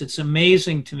events. It's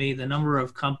amazing to me the number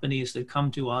of companies that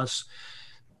come to us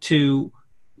to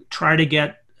try to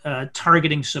get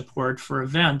targeting support for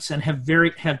events and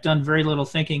have done very little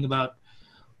thinking about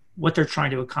what they're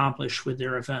trying to accomplish with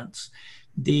their events.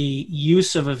 The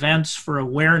use of events for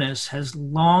awareness has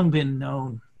long been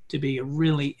known to be a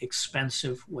really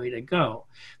expensive way to go.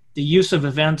 The use of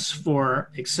events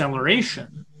for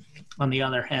acceleration, on the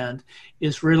other hand,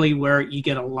 is really where you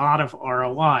get a lot of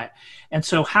ROI. And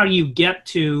so how do you get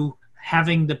to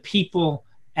having the people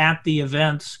at the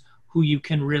events who you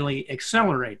can really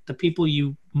accelerate, the people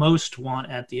you most want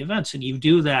at the events? And you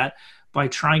do that by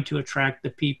trying to attract the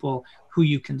people who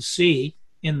you can see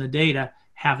in the data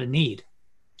have a need,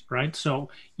 right? So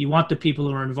you want the people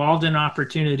who are involved in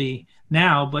opportunity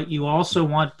now, but you also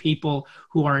want people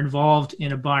who are involved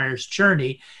in a buyer's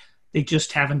journey. They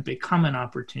just haven't become an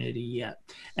opportunity yet.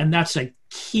 And that's a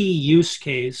key use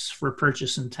case for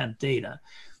purchase intent data.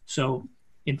 So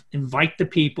invite the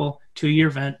people to your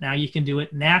event. Now you can do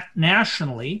it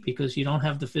nationally, because you don't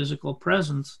have the physical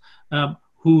presence,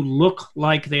 who look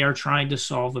like they are trying to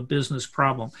solve a business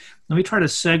problem. Let me try to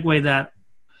segue that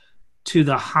to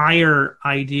the higher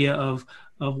idea of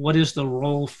what is the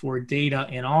role for data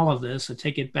in all of this, and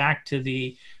take it back to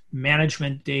the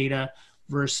management data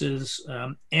versus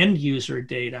end user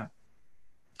data.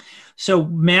 So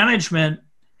management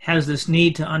has this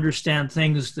need to understand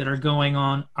things that are going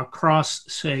on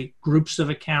across, say, groups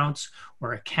of accounts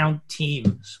or account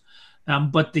teams.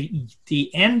 But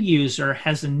the end user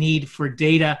has a need for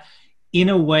data in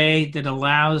a way that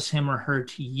allows him or her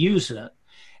to use it.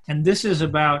 And this is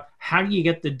about, how do you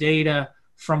get the data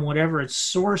from whatever its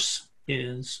source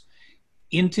is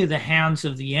into the hands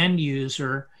of the end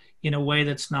user in a way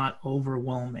that's not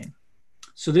overwhelming.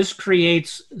 So this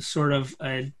creates sort of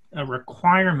a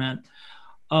requirement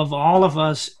of all of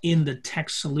us in the tech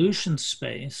solution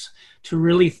space to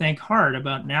really think hard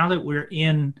about, now that we're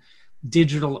in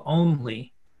digital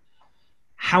only,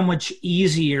 how much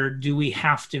easier do we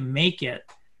have to make it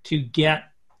to get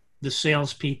the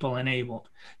salespeople enabled?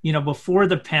 Before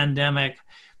the pandemic,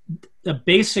 the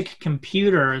basic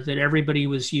computer that everybody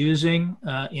was using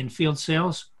in field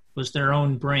sales was their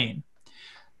own brain.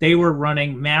 They were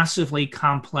running massively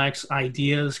complex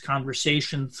ideas,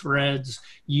 conversation threads,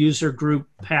 user group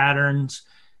patterns,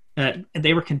 and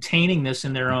they were containing this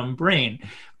in their own brain.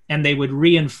 And they would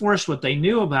reinforce what they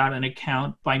knew about an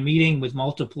account by meeting with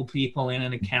multiple people in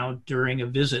an account during a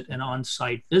visit, an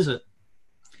on-site visit.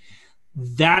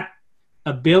 That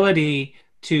ability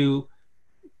to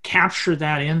capture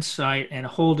that insight and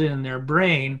hold it in their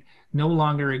brain no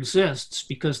longer exists,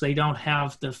 because they don't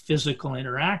have the physical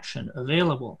interaction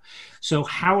available. So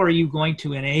how are you going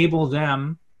to enable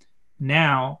them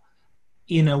now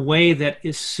in a way that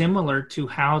is similar to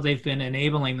how they've been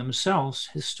enabling themselves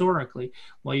historically?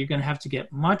 Well, you're going to have to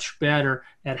get much better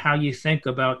at how you think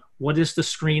about, what is the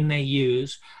screen they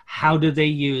use? How do they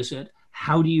use it?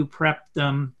 How do you prep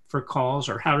them for calls,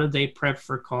 or how do they prep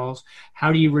for calls?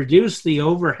 How do you reduce the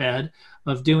overhead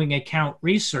of doing account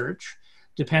research,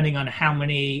 depending on how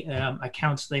many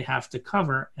accounts they have to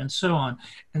cover, and so on?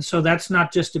 And so that's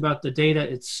not just about the data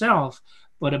itself,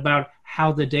 but about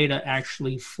how the data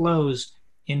actually flows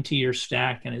into your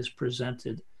stack and is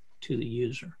presented to the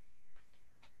user.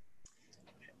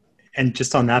 And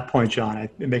just on that point, John,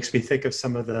 it makes me think of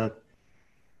some of the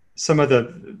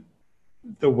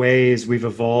ways we've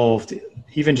evolved,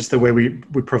 even just the way we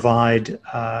provide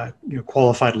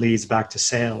qualified leads back to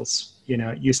sales.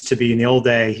 It used to be, in the old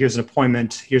day, here's an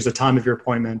appointment, here's the time of your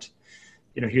appointment,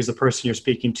 here's the person you're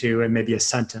speaking to, and maybe a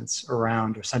sentence or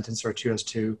two as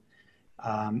to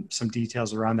some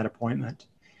details around that appointment.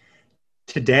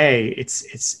 today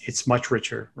it's much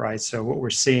richer, right? So what we're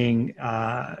seeing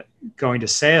going to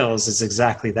sales is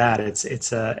exactly that.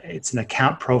 It's an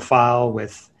account profile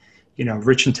with,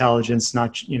 rich intelligence,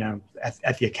 not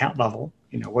at the account level.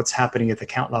 What's happening at the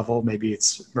account level. Maybe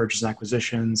it's mergers and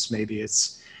acquisitions. Maybe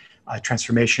it's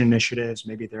transformation initiatives.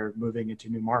 Maybe they're moving into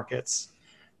new markets.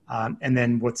 And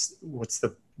then what's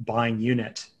the buying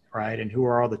unit, right? And who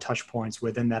are all the touch points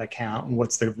within that account, and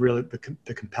what's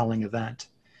the compelling event?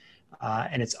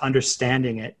 And it's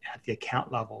understanding it at the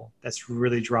account level that's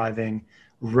really driving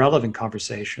relevant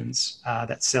conversations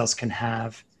that sales can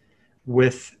have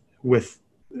with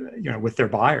their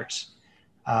buyers,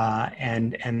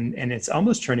 and it's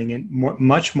almost turning in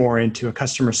much more into a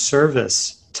customer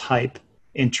service type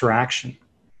interaction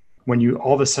when you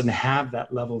all of a sudden have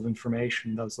that level of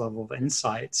information, those level of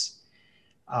insights.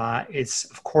 It's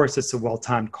a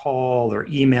well-timed call or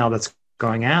email that's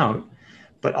going out.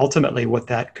 But ultimately, what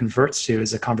that converts to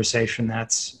is a conversation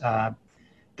that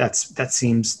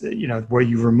seems, where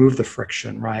you remove the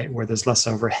friction, right? Where there's less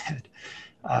overhead,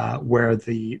 where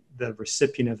the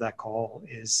recipient of that call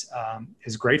is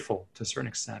grateful to a certain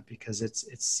extent because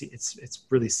it's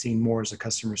really seen more as a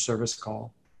customer service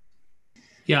call.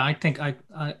 Yeah, I think I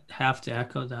have to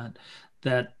echo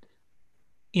that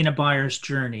in a buyer's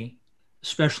journey,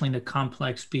 especially in a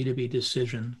complex B2B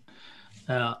decision,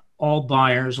 all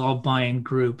buyers, all buying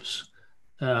groups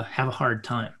have a hard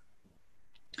time,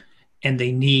 and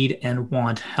they need and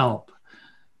want help.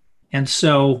 And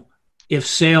so if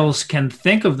sales can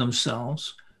think of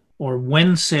themselves, or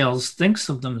when sales thinks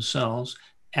of themselves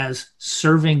as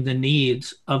serving the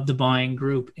needs of the buying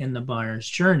group in the buyer's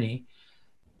journey,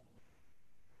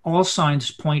 all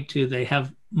signs point to they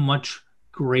have much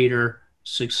greater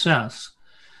success.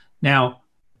 Now,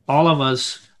 all of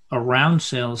us around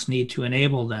sales need to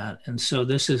enable that. And so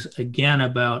this is, again,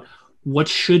 about what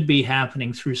should be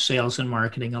happening through sales and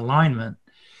marketing alignment,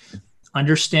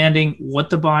 understanding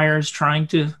what the buyer is trying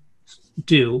to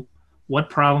do, what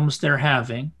problems they're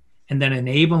having, and then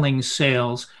enabling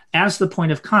sales as the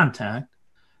point of contact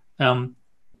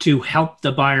to help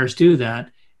the buyers do that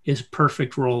is a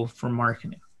perfect role for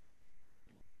marketing.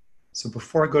 So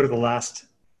before I go to the last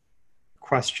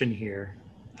question here,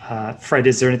 Fred,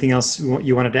 is there anything else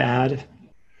you wanted to add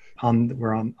on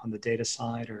the data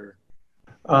side, or?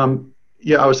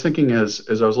 Yeah, I was thinking as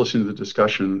I was listening to the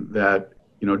discussion that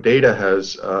data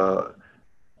has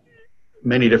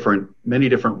many different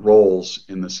roles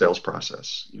in the sales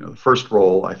process. The first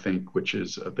role, I think, which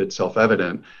is a bit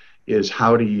self-evident, is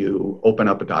how do you open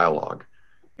up a dialogue?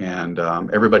 And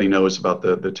everybody knows about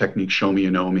the technique, show me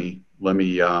you know me. Let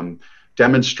me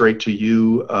demonstrate to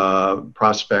you,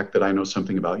 prospect, that I know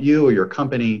something about you or your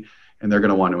company, and they're going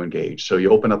to want to engage. So you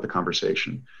open up the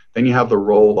conversation. Then you have the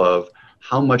role of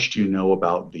how much do you know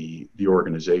about the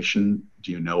organization?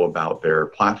 Do you know about their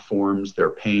platforms, their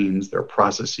pains, their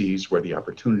processes, where the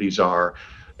opportunities are?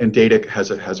 And data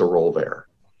has a role there.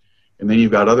 And then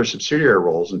you've got other subsidiary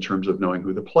roles in terms of knowing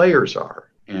who the players are.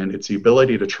 And it's the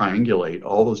ability to triangulate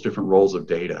all those different roles of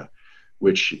data,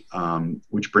 which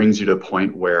brings you to a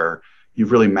point where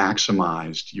you've really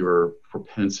maximized your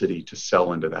propensity to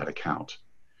sell into that account.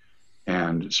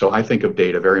 And so I think of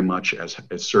data very much as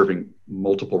serving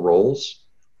multiple roles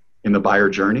in the buyer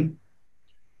journey.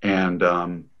 And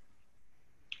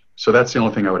so that's the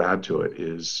only thing I would add to it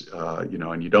is,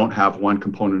 and you don't have one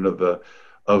component of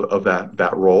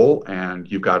that role,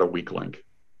 and you've got a weak link.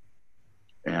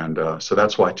 And so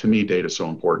that's why, to me, data is so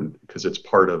important, because it's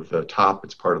part of the top,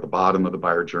 it's part of the bottom of the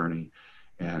buyer journey,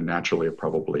 and naturally it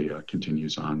probably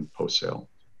continues on post-sale.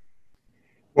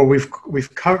 Well,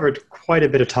 we've covered quite a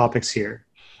bit of topics here.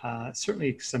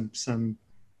 Certainly, some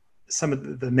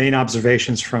of the main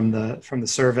observations from the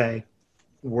survey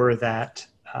were that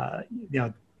a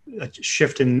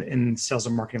shift in sales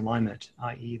and marketing alignment,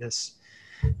 i.e., this,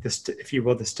 if you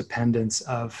will, this dependence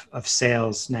of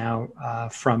sales now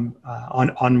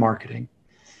on marketing,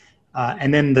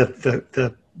 and then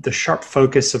the sharp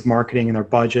focus of marketing and their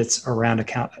budgets around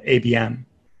account ABM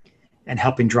and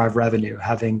helping drive revenue,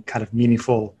 having kind of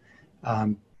meaningful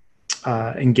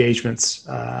engagements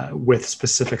with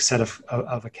specific set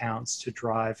of accounts to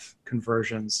drive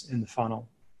conversions in the funnel.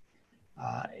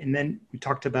 And then we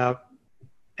talked about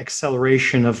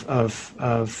acceleration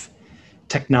of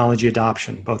technology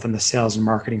adoption, both on the sales and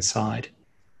marketing side.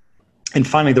 And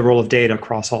finally, the role of data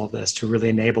across all of this to really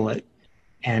enable it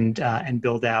and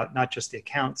build out not just the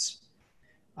accounts,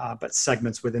 but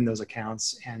segments within those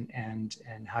accounts, and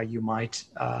how you might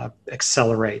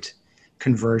accelerate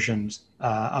conversions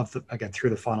through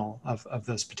the funnel of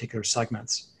those particular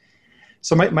segments.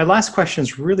 So my last question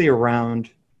is really around,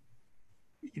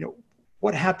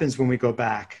 what happens when we go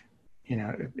back,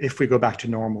 if we go back to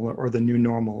normal or the new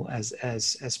normal,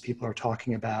 as people are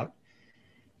talking about,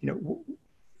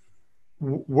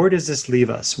 where does this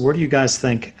leave us? Where do you guys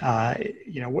think,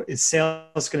 what is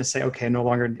sales going to say? Okay, I'm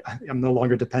no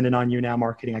longer dependent on you now,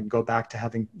 marketing. I can go back to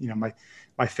having,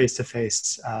 my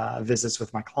face-to-face visits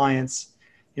with my clients.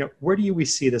 Where do we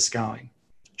see this going?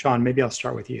 John, maybe I'll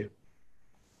start with you.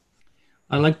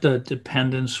 I like the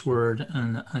dependence word,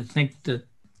 and I think that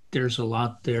there's a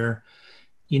lot there.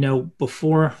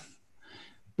 Before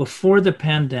the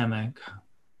pandemic,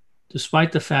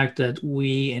 despite the fact that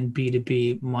we in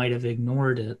B2B might have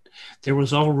ignored it, there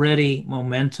was already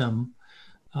momentum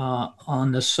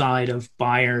on the side of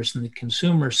buyers in the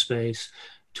consumer space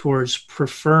towards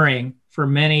preferring, for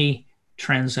many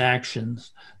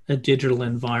transactions, a digital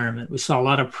environment. We saw a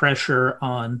lot of pressure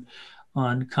on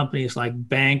companies like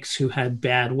banks who had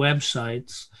bad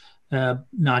websites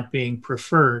not being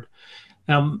preferred.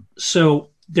 So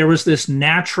there was this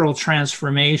natural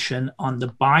transformation on the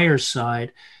buyer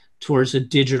side towards a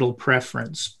digital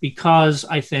preference, because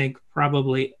I think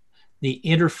probably the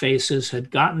interfaces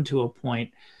had gotten to a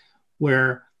point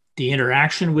where the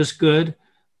interaction was good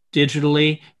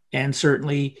digitally, and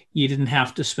certainly you didn't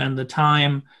have to spend the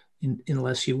time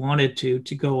unless you wanted to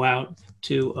go out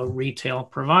to a retail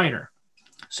provider.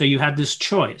 So you had this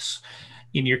choice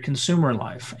in your consumer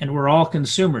life, and we're all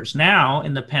consumers. Now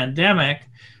in the pandemic,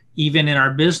 even in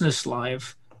our business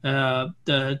life,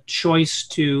 the choice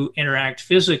to interact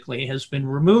physically has been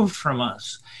removed from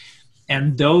us.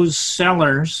 And those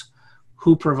sellers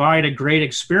who provide a great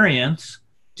experience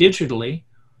digitally,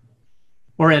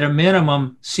 or at a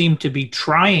minimum seem to be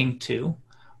trying to,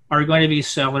 are going to be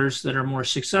sellers that are more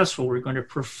successful. We're going to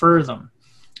prefer them.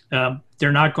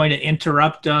 They're not going to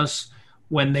interrupt us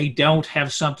when they don't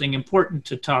have something important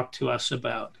to talk to us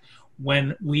about.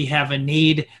 When we have a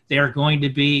need, they're going to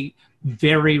be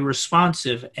very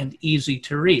responsive and easy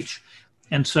to reach,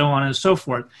 and so on and so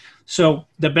forth. So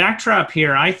the backdrop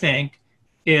here, I think,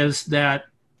 is that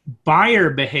buyer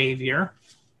behavior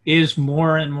is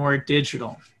more and more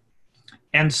digital.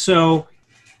 And so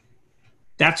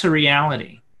that's a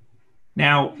reality.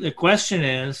 Now, the question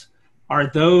is,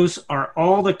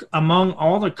 among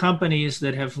all the companies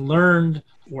that have learned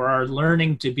or are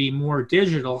learning to be more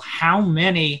digital, how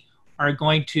many are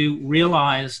going to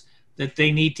realize that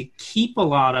they need to keep a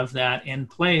lot of that in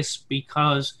place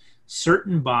because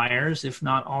certain buyers, if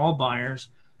not all buyers,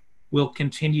 will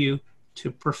continue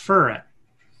to prefer it?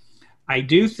 I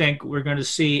do think we're going to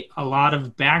see a lot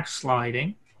of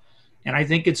backsliding, and I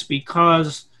think it's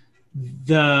because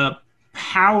the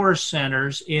power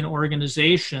centers in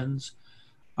organizations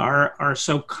are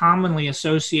so commonly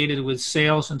associated with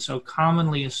sales and so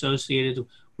commonly associated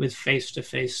with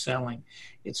face-to-face selling.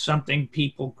 It's something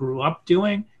people grew up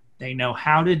doing. They know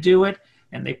how to do it,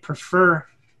 and they prefer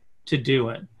to do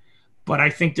it. But I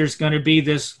think there's going to be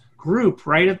this group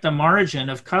right at the margin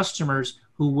of customers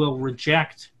who will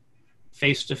reject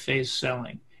face-to-face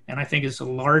selling. And I think it's a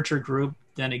larger group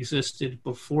than existed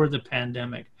before the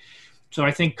pandemic. So I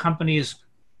think companies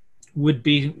would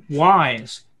be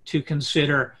wise to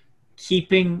consider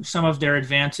keeping some of their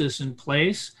advances in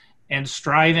place and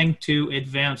striving to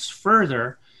advance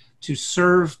further to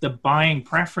serve the buying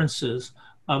preferences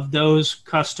of those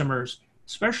customers,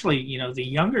 especially, the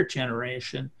younger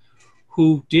generation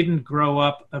who didn't grow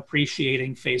up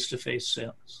appreciating face-to-face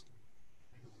sales.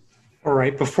 All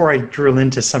right. Before I drill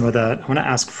into some of that, I want to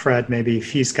ask Fred maybe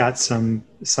if he's got some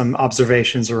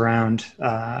observations around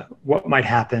what might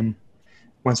happen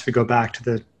once we go back to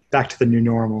the new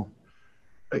normal.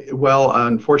 Well,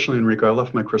 unfortunately, Enrico, I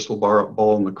left my crystal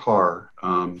ball in the car.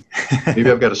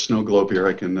 Maybe I've got a snow globe here.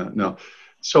 I can no.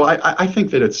 So I think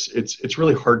that it's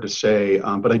really hard to say,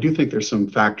 but I do think there's some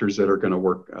factors that are going to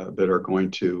work that are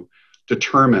going to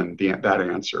determine that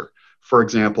answer. For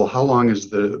example, how long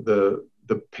is the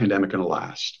pandemic going to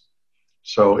last?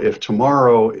 So if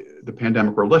tomorrow the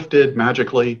pandemic were lifted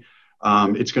magically,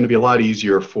 it's going to be a lot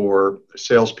easier for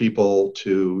salespeople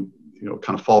to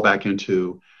kind of fall back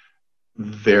into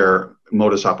their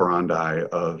modus operandi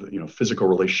of physical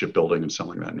relationship building and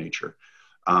selling of that nature.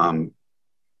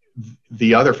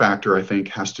 The other factor, I think,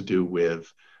 has to do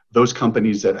with those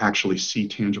companies that actually see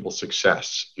tangible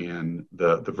success in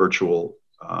the virtual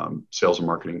sales and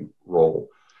marketing role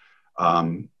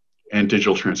and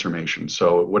digital transformation.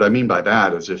 So what I mean by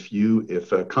that is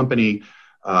if a company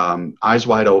eyes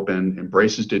wide open,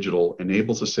 embraces digital,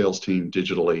 enables a sales team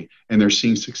digitally, and they're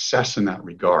seeing success in that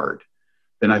regard,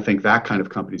 then I think that kind of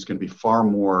company is going to be far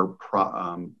more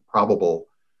probable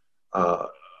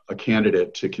a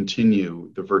candidate to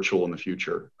continue the virtual in the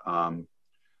future.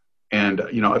 And,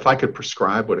 if I could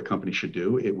prescribe what a company should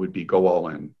do, it would be go all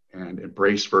in and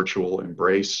embrace virtual,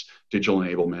 embrace digital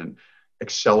enablement,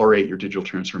 accelerate your digital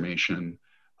transformation,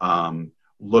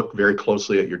 look very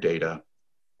closely at your data.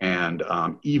 And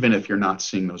even if you're not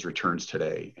seeing those returns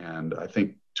today, and I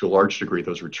think to a large degree,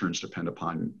 those returns depend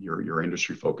upon your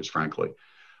industry focus, frankly.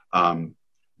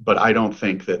 But I don't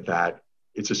think that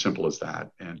it's as simple as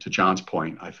that. And to John's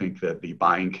point, I think that the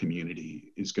buying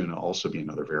community is going to also be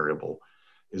another variable.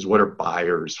 Is what are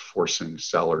buyers forcing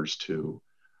sellers to?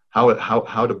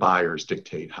 How do buyers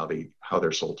dictate how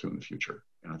they're sold to in the future?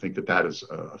 And I think that is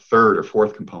a third or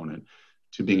fourth component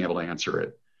to being able to answer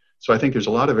it. So I think there's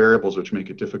a lot of variables which make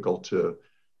it difficult to,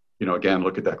 again,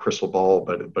 look at that crystal ball.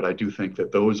 But I do think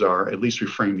that those are, at least we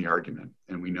frame the argument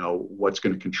and we know what's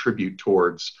going to contribute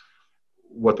towards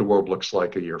what the world looks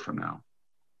like a year from now.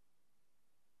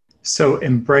 So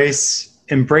embrace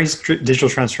digital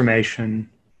transformation,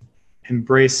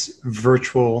 embrace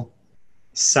virtual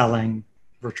selling,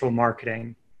 virtual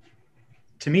marketing.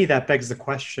 To me, that begs the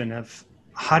question of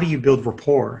how do you build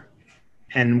rapport,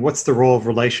 and what's the role of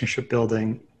relationship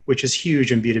building, which is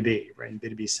huge in B2B, right? In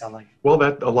B2B selling. Well,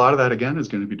 a lot of that again is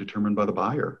going to be determined by the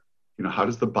buyer. What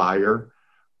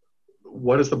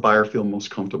does the buyer feel most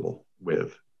comfortable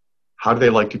with? How do they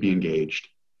like to be engaged?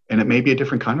 And it may be a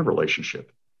different kind of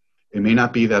relationship. It may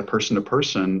not be that person to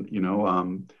person,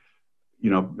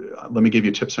 let me give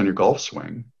you tips on your golf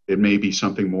swing. It may be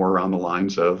something more around the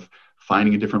lines of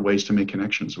finding different ways to make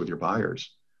connections with your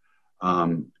buyers.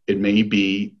 It may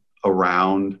be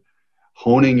around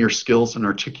honing your skills and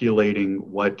articulating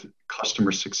what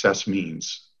customer success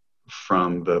means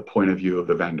from the point of view of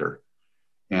the vendor.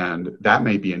 And that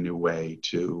may be a new way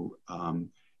to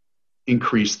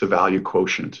increase the value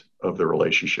quotient of the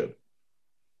relationship.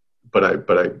 But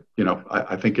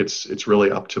I think it's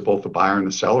really up to both the buyer and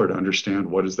the seller to understand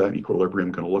what is that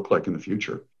equilibrium going to look like in the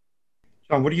future.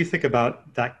 John, what do you think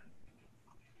about that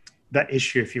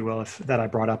issue, if you will, that I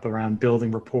brought up around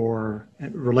building rapport,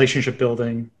 relationship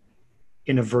building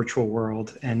in a virtual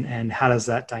world, and how does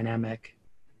that dynamic,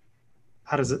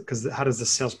 how does the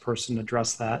salesperson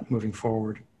address that moving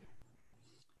forward?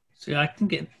 See, I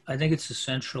think it's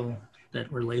essential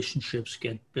that relationships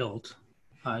get built.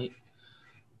 I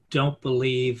don't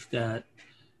believe that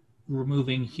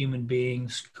removing human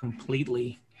beings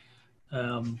completely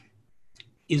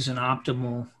is an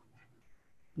optimal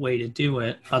way to do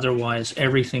it. Otherwise,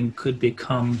 everything could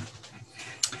become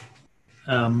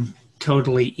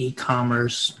totally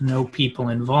e-commerce, no people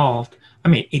involved. I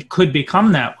mean, it could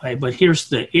become that way, but here's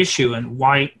the issue and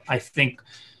why I think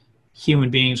human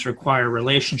beings require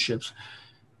relationships.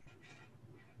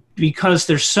 Because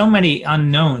there's so many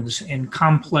unknowns in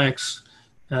complex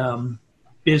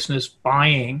business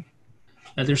buying.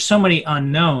 There's so many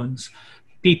unknowns.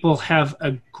 People have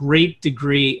a great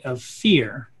degree of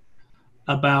fear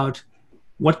about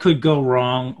what could go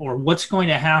wrong or what's going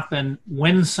to happen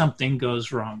when something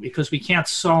goes wrong, because we can't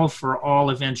solve for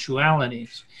all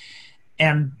eventualities.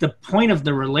 And the point of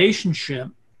the relationship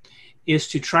is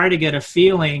to try to get a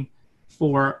feeling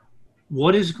for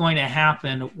what is going to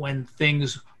happen when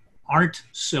things aren't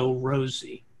so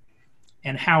rosy.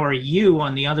 And how are you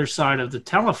on the other side of the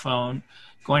telephone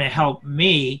going to help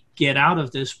me get out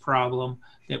of this problem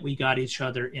that we got each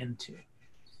other into?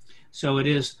 So it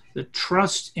is the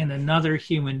trust in another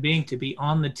human being to be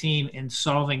on the team in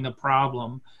solving the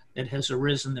problem that has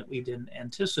arisen that we didn't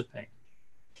anticipate.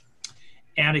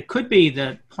 And it could be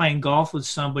that playing golf with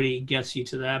somebody gets you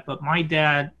to that. But my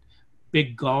dad,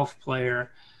 big golf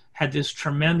player, had this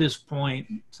tremendous point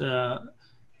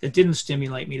that didn't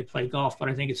stimulate me to play golf, but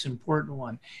I think it's an important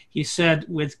one. He said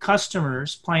with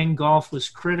customers, playing golf was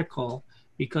critical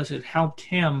because it helped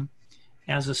him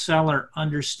as a seller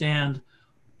understand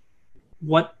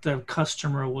what the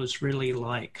customer was really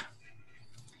like.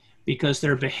 Because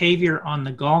their behavior on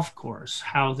the golf course,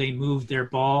 how they moved their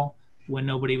ball when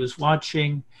nobody was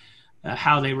watching,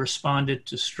 how they responded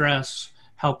to stress,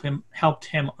 helped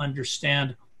him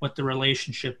understand what the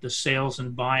relationship, the sales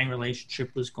and buying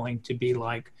relationship was going to be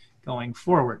like going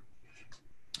forward.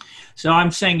 So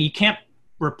I'm saying you can't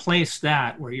replace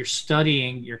that where you're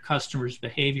studying your customer's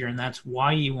behavior, and that's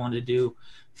why you want to do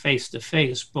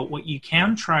face-to-face. But what you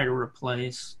can try to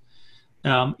replace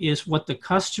is what the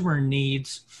customer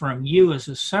needs from you as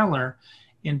a seller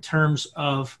in terms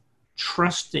of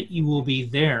trust that you will be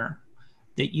there,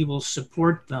 that you will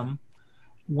support them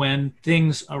when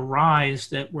things arise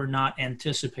that were not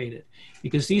anticipated.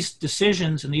 Because these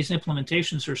decisions and these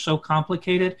implementations are so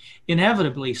complicated,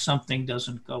 inevitably something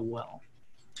doesn't go well.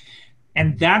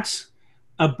 And that's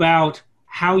about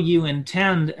how you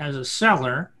intend as a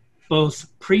seller, both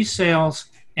pre-sales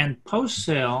and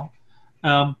post-sale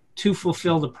to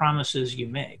fulfill the promises you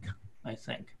make, I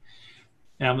think.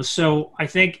 So I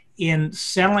think in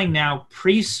selling now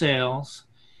pre-sales,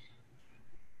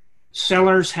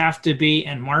 sellers have to be,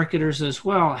 and marketers as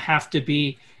well, have to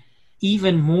be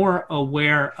even more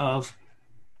aware of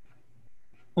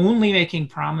only making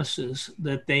promises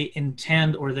that they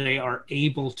intend or they are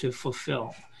able to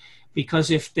fulfill. Because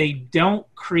if they don't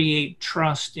create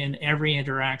trust in every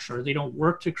interaction, or they don't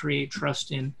work to create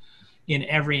trust in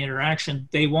every interaction,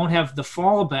 they won't have the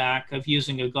fallback of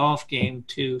using a golf game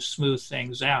to smooth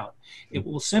things out. It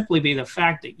will simply be the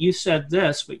fact that you said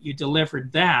this, but you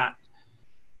delivered that,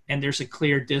 and there's a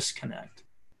clear disconnect.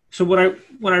 So what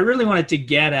I really wanted to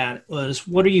get at was,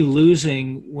 what are you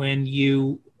losing when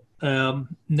you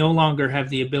no longer have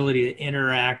the ability to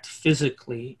interact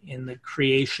physically in the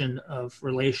creation of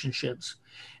relationships?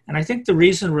 And I think the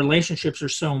reason relationships are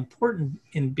so important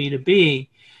in B2B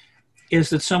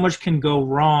is that so much can go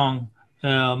wrong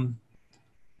that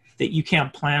you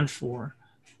can't plan for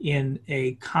in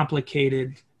a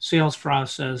complicated sales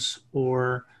process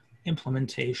or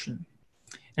implementation.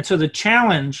 And so the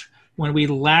challenge when we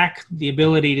lack the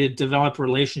ability to develop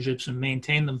relationships and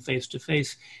maintain them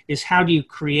face-to-face is, how do you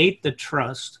create the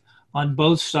trust on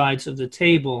both sides of the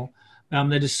table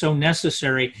that is so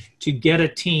necessary to get a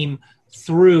team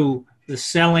through the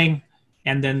selling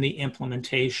and then the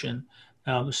implementation,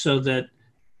 so that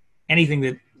anything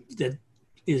that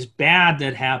is bad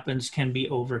that happens can be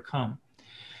overcome.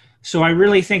 So I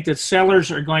really think that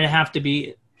sellers are going to have to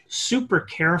be super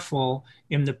careful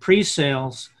in the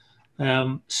pre-sales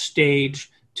stage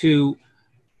to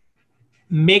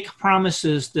make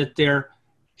promises that they're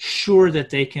sure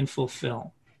that they can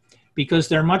fulfill, because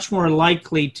they're much more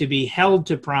likely to be held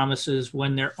to promises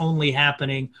when they're only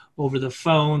happening over the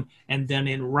phone and then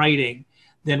in writing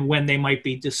than when they might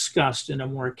be discussed in a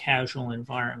more casual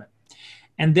environment.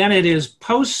 And then it is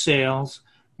post-sales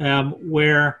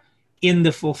where, in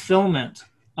the fulfillment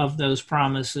of those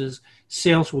promises,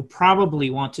 sales will probably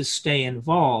want to stay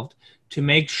involved to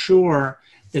make sure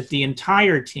that the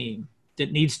entire team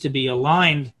that needs to be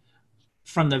aligned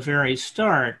from the very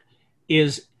start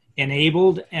is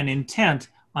enabled and intent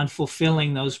on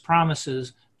fulfilling those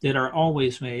promises that are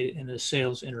always made in a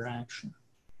sales interaction.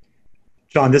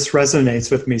 John, this resonates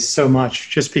with me so much,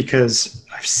 just because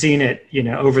I've seen it,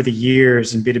 over the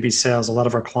years in B2B sales. A lot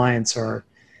of our clients are,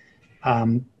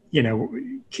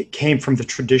 came from the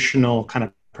traditional kind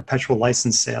of perpetual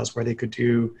license sales where they could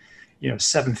do,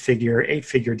 7-figure,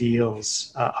 8-figure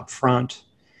deals up front.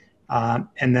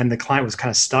 And then the client was kind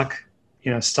of stuck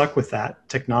with that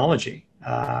technology.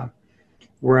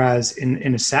 Whereas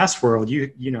in a SaaS world,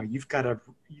 you've got to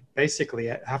basically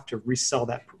have to resell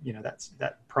that,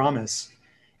 that promise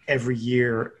every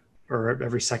year or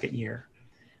every second year.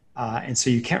 And so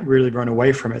you can't really run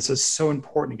away from it. So it's so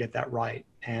important to get that right.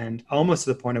 And almost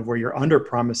to the point of where you're under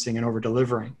promising and over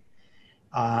delivering.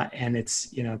 And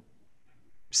it's,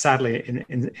 sadly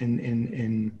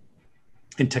in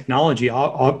technology,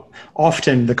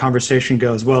 often the conversation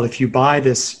goes, well, if you buy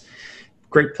this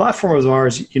great platform of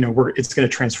ours, it's going to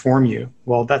transform you.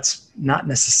 Well, that's not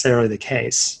necessarily the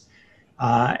case.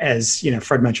 As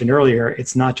Fred mentioned earlier,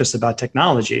 it's not just about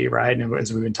technology, right? And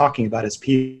as we've been talking about, it's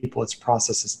people, it's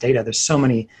process, it's data. There's so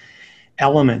many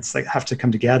elements that have to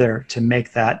come together to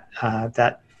make that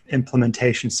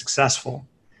implementation successful.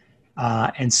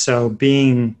 And so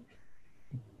being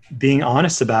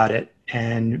honest about it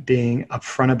and being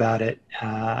upfront about it,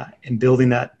 and building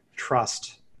that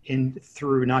trust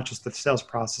through not just the sales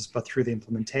process, but through the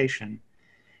implementation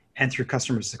and through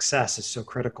customer success is so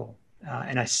critical.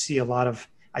 And I still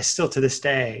to this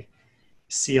day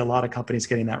see a lot of companies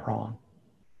getting that wrong.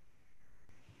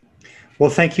 Well,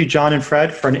 thank you, John and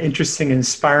Fred, for an interesting and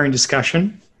inspiring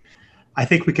discussion. I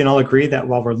think we can all agree that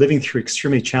while we're living through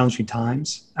extremely challenging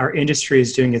times, our industry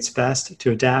is doing its best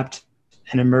to adapt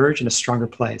and emerge in a stronger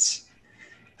place.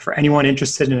 For anyone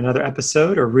interested in another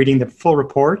episode or reading the full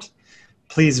report,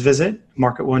 please visit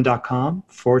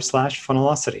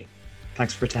marketone.com/Funnelocity.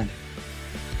 Thanks for attending.